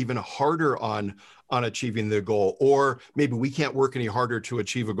focused even harder on achieving the goal? Or maybe we can't work any harder to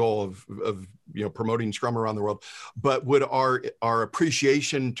achieve a goal of promoting Scrum around the world, but would our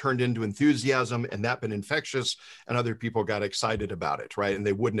appreciation turned into enthusiasm and that been infectious and other people got excited about it, right? And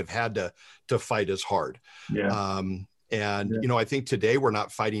they wouldn't have had to fight as hard. Yeah. I think today we're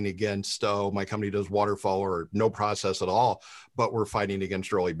not fighting against, my company does waterfall or no process at all, but we're fighting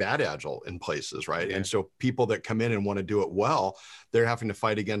against really bad Agile in places, right? Yeah. And so people that come in and want to do it well, they're having to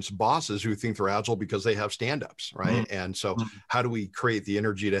fight against bosses who think they're Agile because they have stand-ups, right? Mm-hmm. And so how do we create the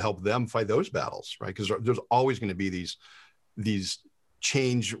energy to help them fight those battles, right? Because there's always going to be these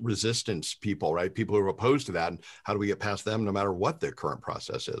change resistance people, right? People who are opposed to that. And how do we get past them no matter what their current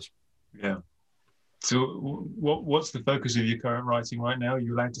process is? Yeah. So what's the focus of your current writing right now? Are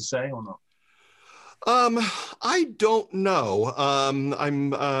you allowed to say or not? I don't know.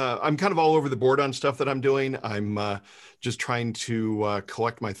 I'm kind of all over the board on stuff that I'm doing. I'm just trying to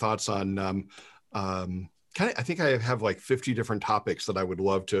collect my thoughts on kind of. I think I have like 50 different topics that I would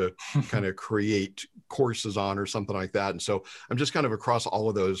love to kind of create courses on or something like that. And so I'm just kind of across all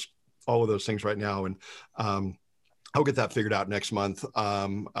of those things right now. And I'll get that figured out next month.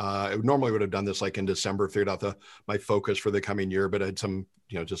 I normally would have done this like in December, figured out my focus for the coming year, but I had some,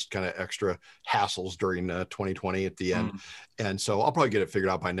 just kind of extra hassles during 2020 at the end. And so I'll probably get it figured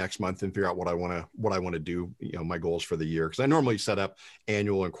out by next month and figure out what I want to do, my goals for the year. Cause I normally set up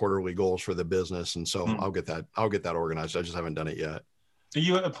annual and quarterly goals for the business. And so I'll get that organized. I just haven't done it yet. Are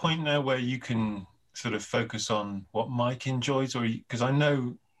you at a point now where you can sort of focus on what Mike enjoys, or because I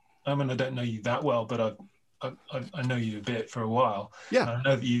know, I mean, I don't know you that well, but I know you a bit for a while. Yeah. And I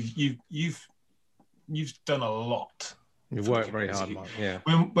know that you've done a lot. You work very hard, Mike. Yeah.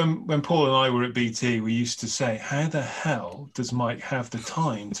 When Paul and I were at BT, we used to say, how the hell does Mike have the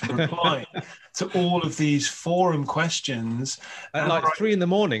time to reply to all of these forum questions? At like 3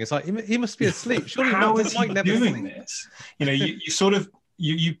 a.m. It's like, he must be asleep. Surely how is Mike he never doing this? You sort of,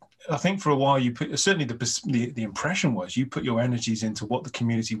 I think for a while you put, certainly the impression was you put your energies into what the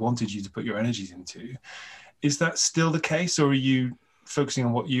community wanted you to put your energies into. Is that still the case, or are you focusing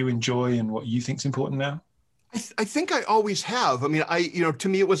on what you enjoy and what you think is important now? I think I always have. I mean, to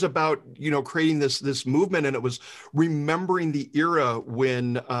me, it was about, creating this movement, and it was remembering the era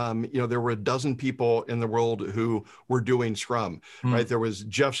when, there were a dozen people in the world who were doing Scrum, right? There was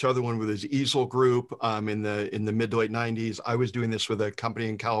Jeff Sutherland with his Easel group in the mid to late 90s. I was doing this with a company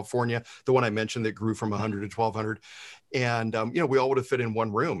in California, the one I mentioned that grew from 100 to 1,200. And, we all would have fit in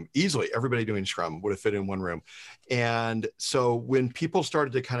one room easily. Everybody doing Scrum would have fit in one room. And so when people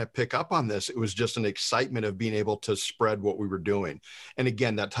started to kind of pick up on this, it was just an excitement of being able to spread what we were doing. And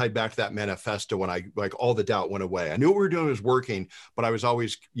again, that tied back to that manifesto when all the doubt went away. I knew what we were doing was working, but I was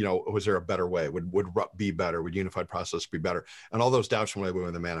always, was there a better way? Would be better? Would unified process be better? And all those doubts went away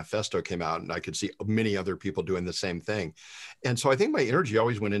when the manifesto came out, and I could see many other people doing the same thing. And so I think my energy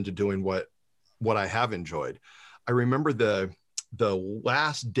always went into doing what I have enjoyed. I remember the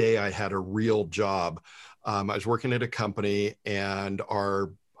last day I had a real job. I was working at a company, and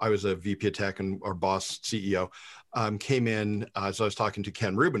I was a VP of tech, and our boss CEO came in. So I was talking to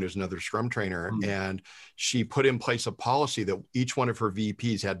Ken Rubin, who's another Scrum trainer, and she put in place a policy that each one of her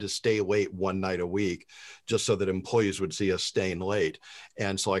VPs had to stay late one night a week, just so that employees would see us staying late.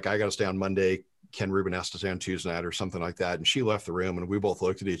 And so I got to stay on Monday. Ken Rubin has to stay on Tuesday night or something like that. And she left the room, and we both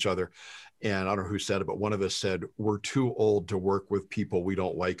looked at each other. And I don't know who said it, but one of us said, we're too old to work with people we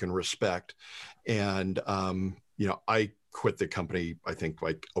don't like and respect. And, I quit the company, I think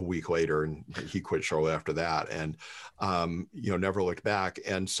like a week later, and he quit shortly after that, and, never looked back.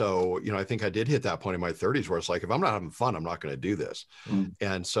 And so, I think I did hit that point in my 30s where it's like, if I'm not having fun, I'm not going to do this.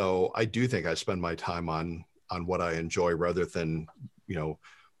 And so I do think I spend my time on what I enjoy rather than,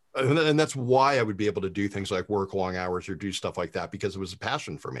 and that's why I would be able to do things like work long hours or do stuff like that, because it was a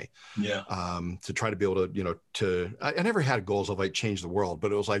passion for me. Yeah. To try to be able to, I never had goals of like change the world,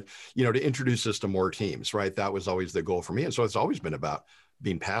 but it was like, to introduce this to more teams, right? That was always the goal for me. And so it's always been about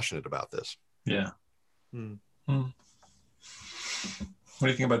being passionate about this. Yeah. What do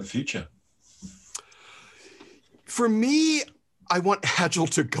you think about the future? For me, I want Agile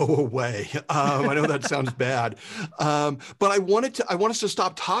to go away. I know that sounds bad, but I want us to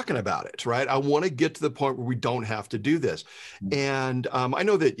stop talking about it, right? I want to get to the point where we don't have to do this. And I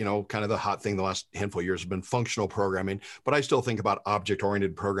know that, kind of the hot thing the last handful of years has been functional programming, but I still think about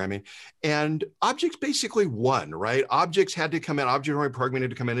object-oriented programming. And objects basically won, right? Object-oriented programming had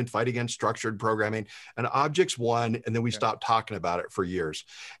to come in and fight against structured programming, and objects won, and then we stopped talking about it for years.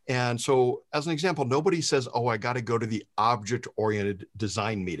 And so as an example, nobody says, oh, I got to go to the object-oriented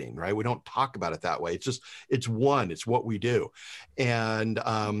design meeting, right? We don't talk about it that way. It's what we do. And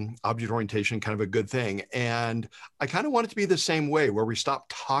object orientation, kind of a good thing. And I kind of want it to be the same way, where we stop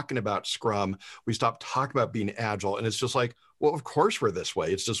talking about Scrum, we stop talking about being Agile, and it's just like, well, of course we're this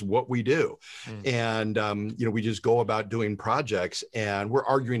way. It's just what we do. And, we just go about doing projects, and we're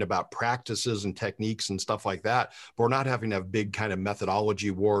arguing about practices and techniques and stuff like that. But we're not having to have big kind of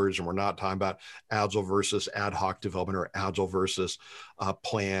methodology wars, and we're not talking about Agile versus ad hoc development, or Agile versus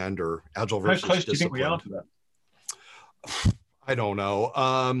planned, or Agile versus How close do you think we are to that? I don't know.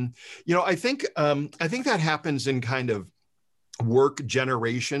 I think that happens in kind of work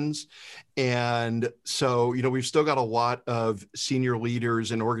generations. And so, we've still got a lot of senior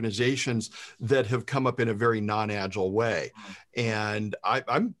leaders and organizations that have come up in a very non-agile way. And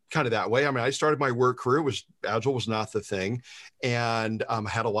I'm kind of that way. I mean, I started my work career, agile was not the thing, and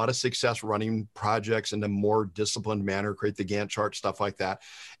had a lot of success running projects in a more disciplined manner, create the Gantt chart, stuff like that.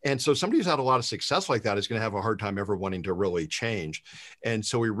 And so somebody who's had a lot of success like that is going to have a hard time ever wanting to really change. And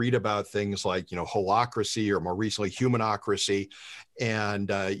so we read about things like, holacracy, or more recently, humanocracy, and,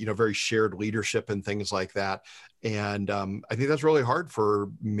 very shared leadership and things like that. And I think that's really hard for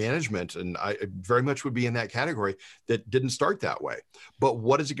management. And I very much would be in that category that didn't start that way. But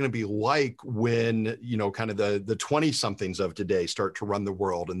what is it going to be like when, kind of the 20 somethings of today start to run the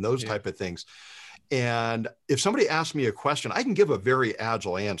world and those type of things? And if somebody asks me a question, I can give a very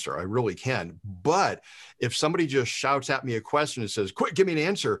agile answer. I really can. But if somebody just shouts at me a question and says, quick, give me an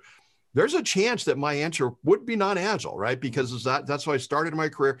answer, there's a chance that my answer would be non-agile, right? Because that's how I started my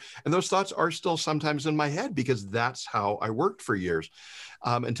career. And those thoughts are still sometimes in my head because that's how I worked for years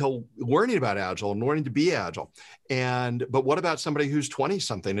until learning about agile and learning to be agile. But what about somebody who's 20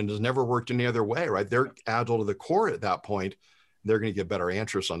 something and has never worked any other way, right? They're agile to the core at that point. They're going to get better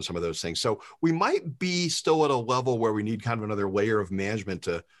answers on some of those things. So we might be still at a level where we need kind of another layer of management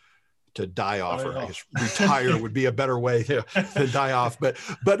to die off, or I guess retire would be a better way to die off. But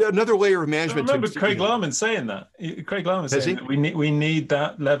another layer of management. I remember Craig Larman saying that. Craig Larman saying that we need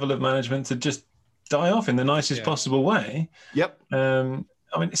that level of management to just die off in the nicest possible way. Yep. I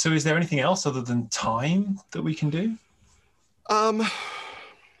mean, so is there anything else other than time that we can do? I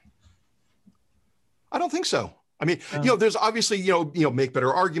don't think so. I mean, there's obviously, make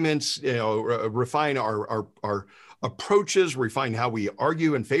better arguments, refine our approaches, refine how we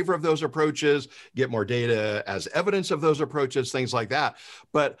argue in favor of those approaches, get more data as evidence of those approaches, things like that.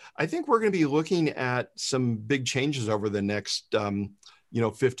 But I think we're going to be looking at some big changes over the next,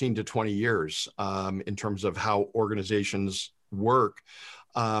 15 to 20 years in terms of how organizations work.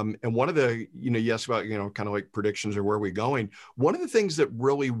 And one of the, you asked about, kind of like predictions or where are we going? One of the things that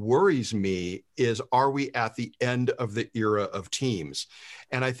really worries me is, are we at the end of the era of teams?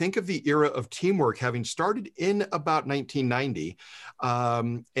 And I think of the era of teamwork having started in about 1990,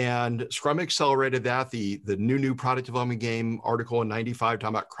 and Scrum accelerated that. The new product development game article in 95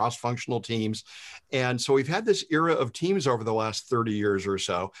 talking about cross-functional teams. And so we've had this era of teams over the last 30 years or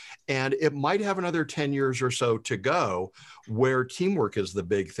so, and it might have another 10 years or so to go where teamwork is the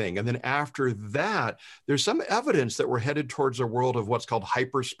big thing. And then after that, there's some evidence that we're headed towards a world of what's called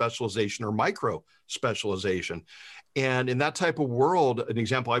hyper-specialization or micro-specialization. And in that type of world, an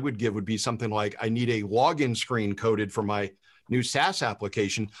example I would give would be something like, I need a login screen coded for my new SaaS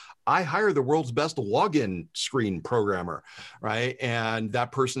application. I hire the world's best login screen programmer, right? And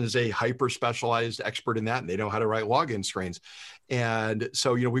that person is a hyper-specialized expert in that, and they know how to write login screens. And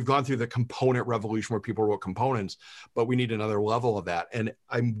so, we've gone through the component revolution where people wrote components, but we need another level of that. And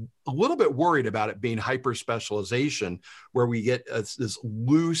I'm a little bit worried about it being hyper-specialization, where we get this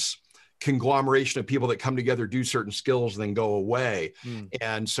loose conglomeration of people that come together, do certain skills, then go away.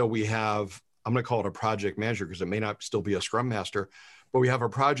 And so we have, I'm going to call it a project manager because it may not still be a scrum master, but we have a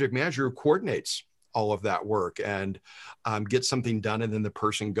project manager who coordinates all of that work and gets something done, and then the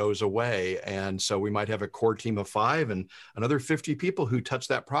person goes away. And so we might have a core team of 5 and another 50 people who touch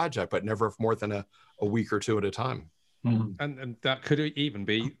that project, but never more than a week or two at a time. And that could even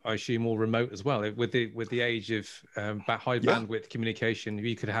be, I assume, more remote as well. With the age of high bandwidth communication,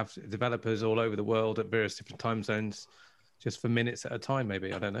 you could have developers all over the world at various different time zones, just for minutes at a time.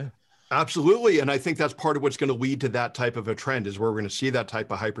 Maybe, I don't know. Absolutely. And I think that's part of what's going to lead to that type of a trend, is where we're going to see that type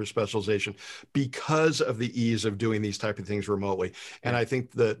of hyper specialization because of the ease of doing these type of things remotely. And I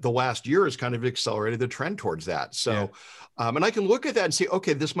think the last year has kind of accelerated the trend towards that. So, and I can look at that and say,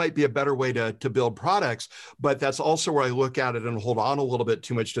 okay, this might be a better way to build products, but that's also where I look at it and hold on a little bit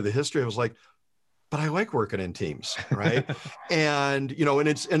too much to the history. I was like, but I like working in teams, right? and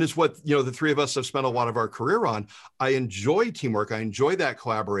it's what, the three of us have spent a lot of our career on. I enjoy teamwork. I enjoy that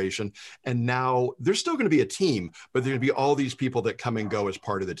collaboration. And now there's still going to be a team, but there's going to be all these people that come and go as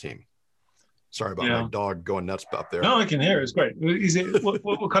part of the team. Sorry about my dog going nuts up there. No, I can hear it. It's great. Is it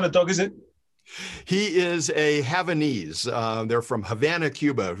what kind of dog is it? He is a Havanese. They're from Havana,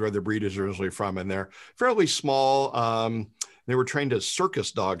 Cuba, where the breed is originally from, and they're fairly small. They were trained as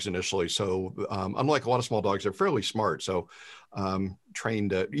circus dogs initially. So unlike a lot of small dogs, they're fairly smart. So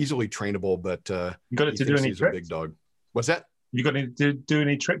trained, easily trainable, but you got it to do any tricks? A big dog. What's that? You got to do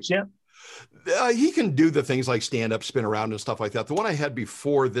any tricks yet? He can do the things like stand up, spin around, and stuff like that. The one I had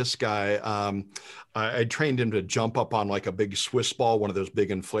before this guy, I trained him to jump up on like a big Swiss ball, one of those big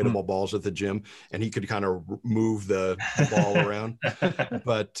inflatable balls at the gym, and he could kind of move the ball around.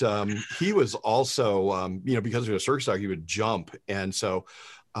 But he was also, because he was a circus dog, he would jump. And so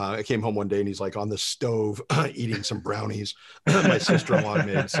I came home one day and he's like on the stove eating some brownies my sister-in-law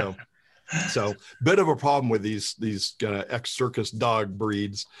made. So bit of a problem with these kind of ex-circus dog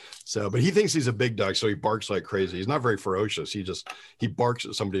breeds. So, but he thinks he's a big dog, so he barks like crazy. He's not very ferocious. He barks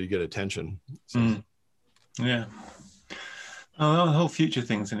at somebody to get attention. So. Yeah. Oh, the whole future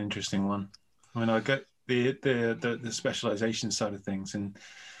thing's an interesting one. I mean, I get the specialization side of things, and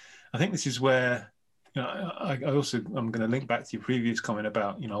I think this is where I'm going to link back to your previous comment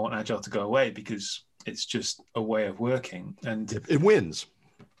about I want agile to go away because it's just a way of working, and it wins.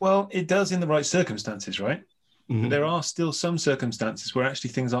 Well, it does in the right circumstances, right? Mm-hmm. There are still some circumstances where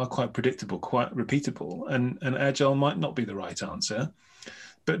actually things are quite predictable, quite repeatable, and agile might not be the right answer.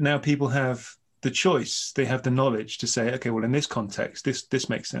 But now people have the choice. They have the knowledge to say, okay, well, in this context, this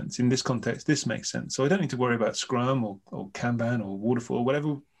makes sense. In this context, this makes sense. So I don't need to worry about Scrum or Kanban or Waterfall or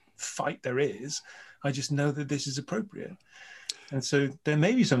whatever fight there is. I just know that this is appropriate. And so there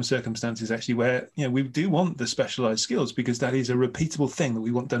may be some circumstances actually where we do want the specialized skills because that is a repeatable thing that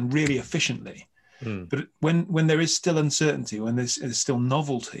we want done really efficiently. But when there is still uncertainty, when there's still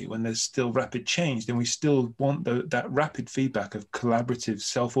novelty, when there's still rapid change, then we still want that rapid feedback of collaborative,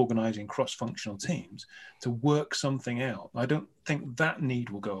 self-organizing, cross-functional teams to work something out. I don't think that need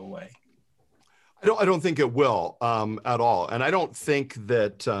will go away. I don't think it will at all. And I don't think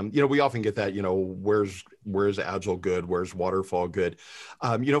that, we often get that, where's Agile good? Where's Waterfall good?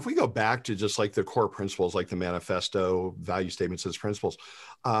 If we go back to just like the core principles, like the manifesto, value statements as principles,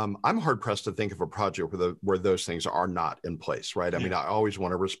 I'm hard pressed to think of a project where those things are not in place, right? I mean, I always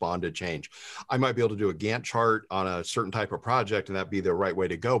want to respond to change. I might be able to do a Gantt chart on a certain type of project and that'd be the right way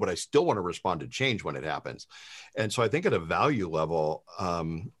to go, but I still want to respond to change when it happens. And so I think at a value level,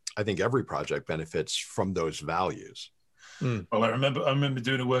 I think every project benefits from those values. Well, I remember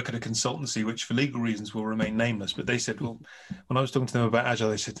doing a work at a consultancy, which for legal reasons will remain nameless, but they said, well, when I was talking to them about Agile,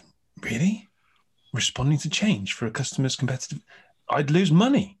 they said, really? Responding to change for a customer's competitive? I'd lose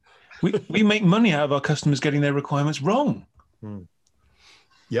money. We make money out of our customers getting their requirements wrong.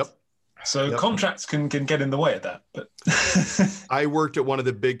 Yep. So contracts can get in the way of that. But I worked at one of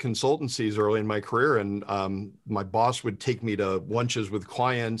the big consultancies early in my career, and my boss would take me to lunches with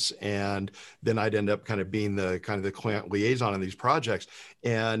clients, and then I'd end up kind of being the client liaison on these projects.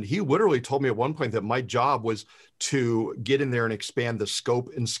 And he literally told me at one point that my job was to get in there and expand the scope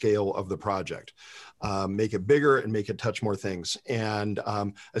and scale of the project. Make it bigger and make it touch more things. And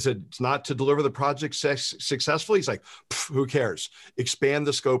I said, it's not to deliver the project successfully. He's like, who cares? Expand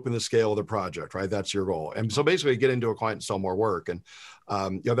the scope and the scale of the project, right? That's your goal. And so basically get into a client and sell more work. And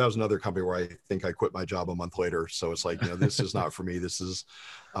that was another company where I think I quit my job a month later. So it's like, this is not for me. This is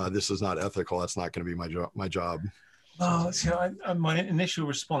not ethical. That's not going to be my job. Well, my initial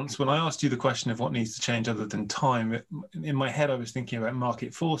response when I asked you the question of what needs to change other than time, in my head I was thinking about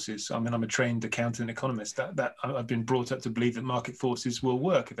market forces. I mean, I'm a trained accountant and economist. That I've been brought up to believe that market forces will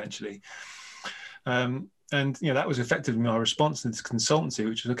work eventually. And that was effectively my response to this consultancy,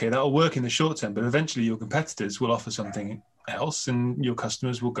 which was, okay, that'll work in the short term, but eventually your competitors will offer something else and your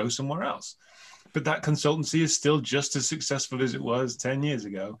customers will go somewhere else. But that consultancy is still just as successful as it was 10 years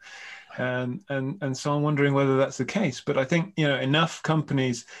ago. And so I'm wondering whether that's the case. But I think, enough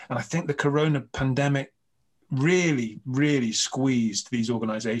companies, and I think the corona pandemic really, really squeezed these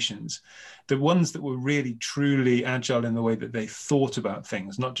organizations. The ones that were really, truly agile in the way that they thought about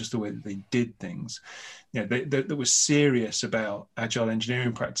things, not just the way that they did things. That was serious about agile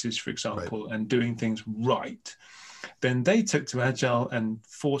engineering practices, for example, right, and doing things right. Then they took to agile and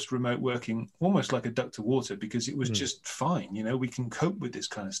forced remote working almost like a duck to water because it was just fine. We can cope with this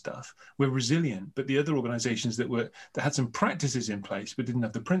kind of stuff. We're resilient. But the other organizations that had some practices in place but didn't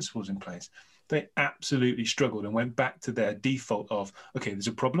have the principles in place, they absolutely struggled and went back to their default of, okay, there's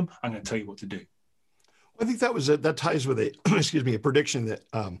a problem. I'm going to tell you what to do. I think that ties with a prediction that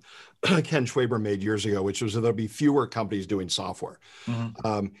Ken Schwaber made years ago, which was that there'll be fewer companies doing software.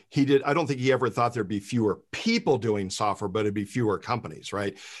 Mm-hmm. I don't think he ever thought there'd be fewer people doing software, but it'd be fewer companies,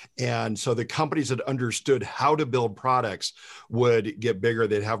 right? And so the companies that understood how to build products would get bigger.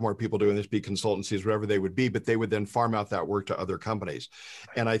 They'd have more people doing this, be consultancies, whatever they would be, but they would then farm out that work to other companies.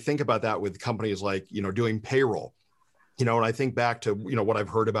 And I think about that with companies like, doing payroll. And I think back to, what I've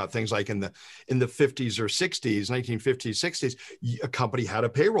heard about things like in the 50s or 60s, 1950s, 60s, a company had a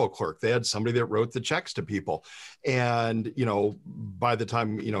payroll clerk. They had somebody that wrote the checks to people. And, by the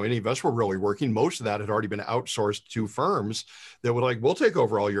time, any of us were really working, most of that had already been outsourced to firms that were like, we'll take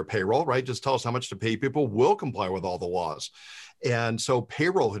over all your payroll, right? Just tell us how much to pay people. We'll comply with all the laws. And so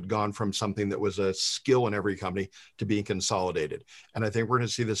payroll had gone from something that was a skill in every company to being consolidated. And I think we're going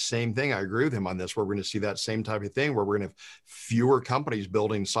to see the same thing. I agree with him on this, where we're going to see that same type of thing, where we're going to have fewer companies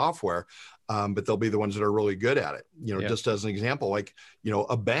building software, but they'll be the ones that are really good at it. Just as an example, like,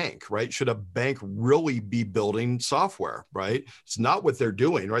 a bank, right? Should a bank really be building software, right? It's not what they're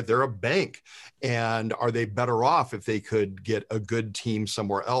doing, right? They're a bank. And are they better off if they could get a good team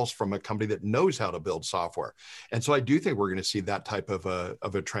somewhere else from a company that knows how to build software? And so I do think we're going to see that type of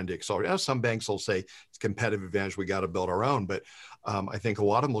a trend to accelerate. Some banks will say it's competitive advantage, we got to build our own. But I think a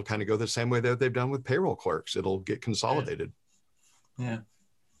lot of them will kind of go the same way that they've done with payroll clerks. It'll get consolidated. Yeah,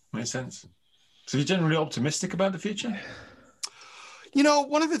 makes sense. So you're generally optimistic about the future?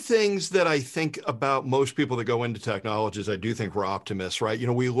 One of the things that I think about most people that go into technology is I do think we're optimists, right?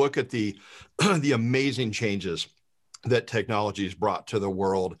 We look at the the amazing changes that technology has brought to the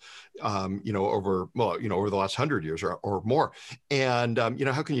world, over the last 100 years or more. And,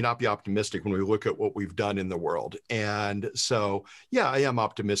 how can you not be optimistic when we look at what we've done in the world? And so, yeah, I am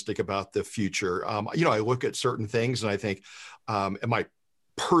optimistic about the future. I look at certain things and I think, am I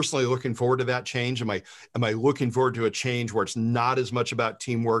personally looking forward to that change? Am I looking forward to a change where it's not as much about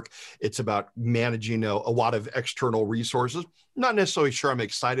teamwork? It's about managing a lot of external resources. Not necessarily sure I'm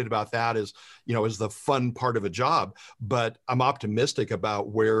excited about that as the fun part of a job, but I'm optimistic about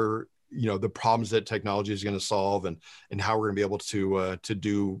where, the problems that technology is going to solve and how we're going to be able to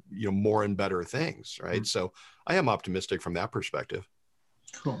do, more and better things. Right. Mm-hmm. So I am optimistic from that perspective.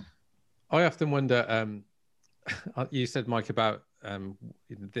 Cool. I often wonder, you said, Mike, about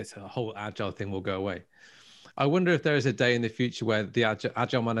this whole agile thing will go away. I wonder if there is a day in the future where the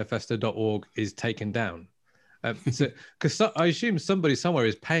agilemanifesto.org is taken down. Because I assume somebody somewhere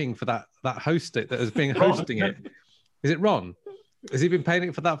is paying for that host that is being hosting it. Is it Ron? Has he been paying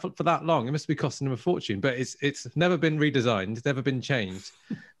it for that long? It must be costing him a fortune. But it's never been redesigned. It's never been changed.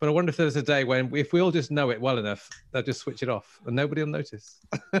 But I wonder if there's a day when, if we all just know it well enough, they'll just switch it off and nobody will notice.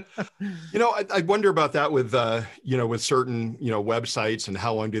 I wonder about that with with certain websites and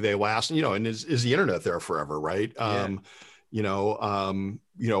how long do they last? And is the internet there forever, right? Yeah.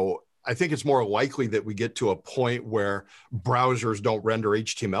 I think it's more likely that we get to a point where browsers don't render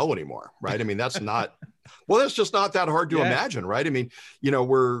HTML anymore, right? I mean, that's just not that hard to imagine, right? I mean,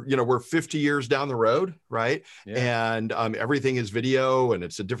 we're 50 years down the road, right? Yeah. And everything is video and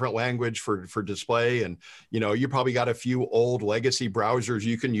it's a different language for display. And, you probably got a few old legacy browsers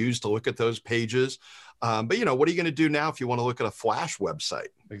you can use to look at those pages. But, what are you going to do now if you want to look at a Flash website?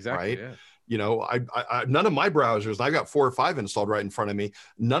 Exactly. Right? Yeah. I none of my browsers, I've got 4 or 5 installed right in front of me.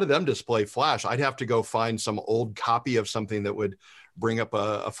 None of them display Flash. I'd have to go find some old copy of something that would bring up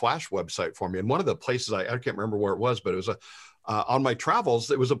a Flash website for me. And one of the places, I can't remember where it was, but it was on my travels,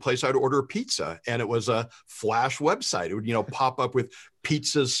 it was a place I'd order pizza and it was a Flash website. It would, pop up with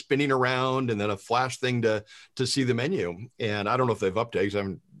pizzas spinning around and then a Flash thing to see the menu. And I don't know if they've updated because I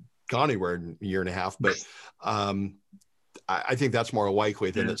haven't gone anywhere in a year and a half, but I think that's more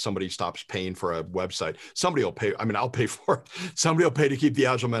likely than that somebody stops paying for a website. Somebody will pay. I mean, I'll pay for it. Somebody will pay to keep the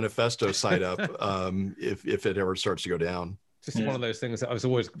Agile Manifesto site up if it ever starts to go down. Just one of those things that I was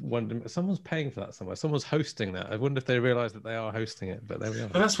always wondering. Someone's paying for that somewhere. Someone's hosting that. I wonder if they realize that they are hosting it, but there we are.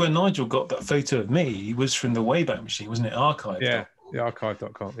 Well, that's where Nigel got that photo of me. He was from the Wayback Machine, wasn't it? Archive. Yeah, the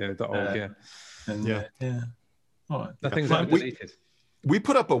archive.com. Yeah, .org. Yeah. And, yeah. All right. That thing's not deleted. We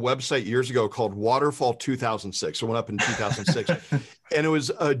put up a website years ago called Waterfall 2006. It went up in 2006. And it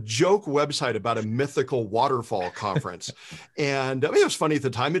was a joke website about a mythical waterfall conference. And it was funny at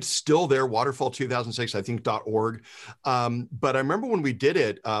the time. It's still there, Waterfall 2006, I think, .org. But I remember when we did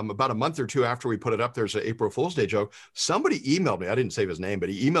it, about a month or two after we put it up, there's an April Fool's Day joke. Somebody emailed me. I didn't save his name, but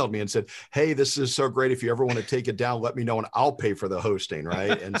he emailed me and said, hey, this is so great. If you ever want to take it down, let me know and I'll pay for the hosting,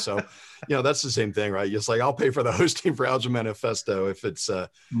 right? And so, that's the same thing, right? It's like, I'll pay for the hosting for Agile Manifesto if it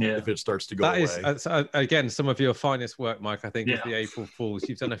starts to go away. That is, again, some of your finest work, Mike, I think, is the April Fools.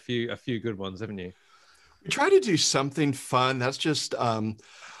 You've done a few good ones, haven't you? We try to do something fun. That's just,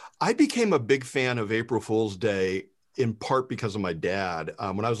 I became a big fan of April Fool's Day in part because of my dad.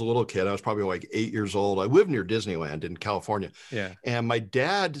 When I was a little kid, I was probably like 8 years old. I lived near Disneyland in California. Yeah. And my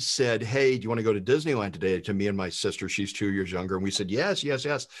dad said, "Hey, do you want to go to Disneyland today?" To me and my sister. She's 2 years younger. And we said, yes, yes,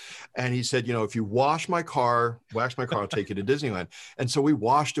 yes. And he said, if you wax my car, I'll take you to Disneyland. And so we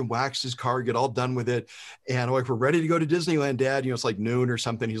washed and waxed his car, get all done with it. And I'm like, we're ready to go to Disneyland, Dad. It's like noon or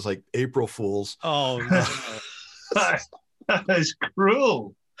something. He's like, April Fools. Oh, no. That is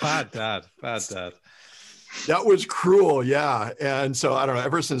cruel. Bad dad. That was cruel, yeah. And so I don't know.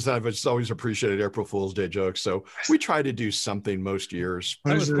 Ever since then, I've just always appreciated April Fool's Day jokes. So we try to do something most years.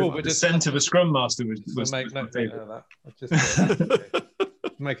 That was cool. But the scent of a Scrum Master was make my note favorite. of that. I'll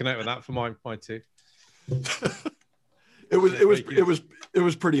just make a note of that for mine too. It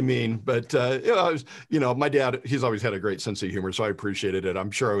was pretty mean, but my dad, he's always had a great sense of humor, so I appreciated it.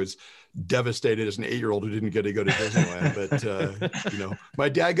 I'm sure I was devastated as an 8-year-old who didn't get to go to Disneyland, but my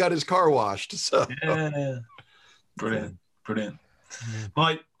dad got his car washed. So yeah. Brilliant.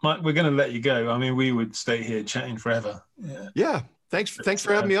 Mike, we're going to let you go. I mean, we would stay here chatting forever. Yeah. Thanks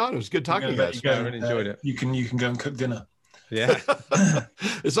for having me on. It was good talking to you guys. I really enjoyed it. You can go and cook dinner. Yeah.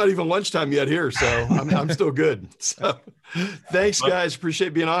 It's not even lunchtime yet here, so I'm still good. So thanks, guys.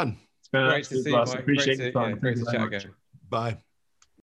 Appreciate being on. It's been Great to see you, Mike. Appreciate your time. Great to chat again. Bye.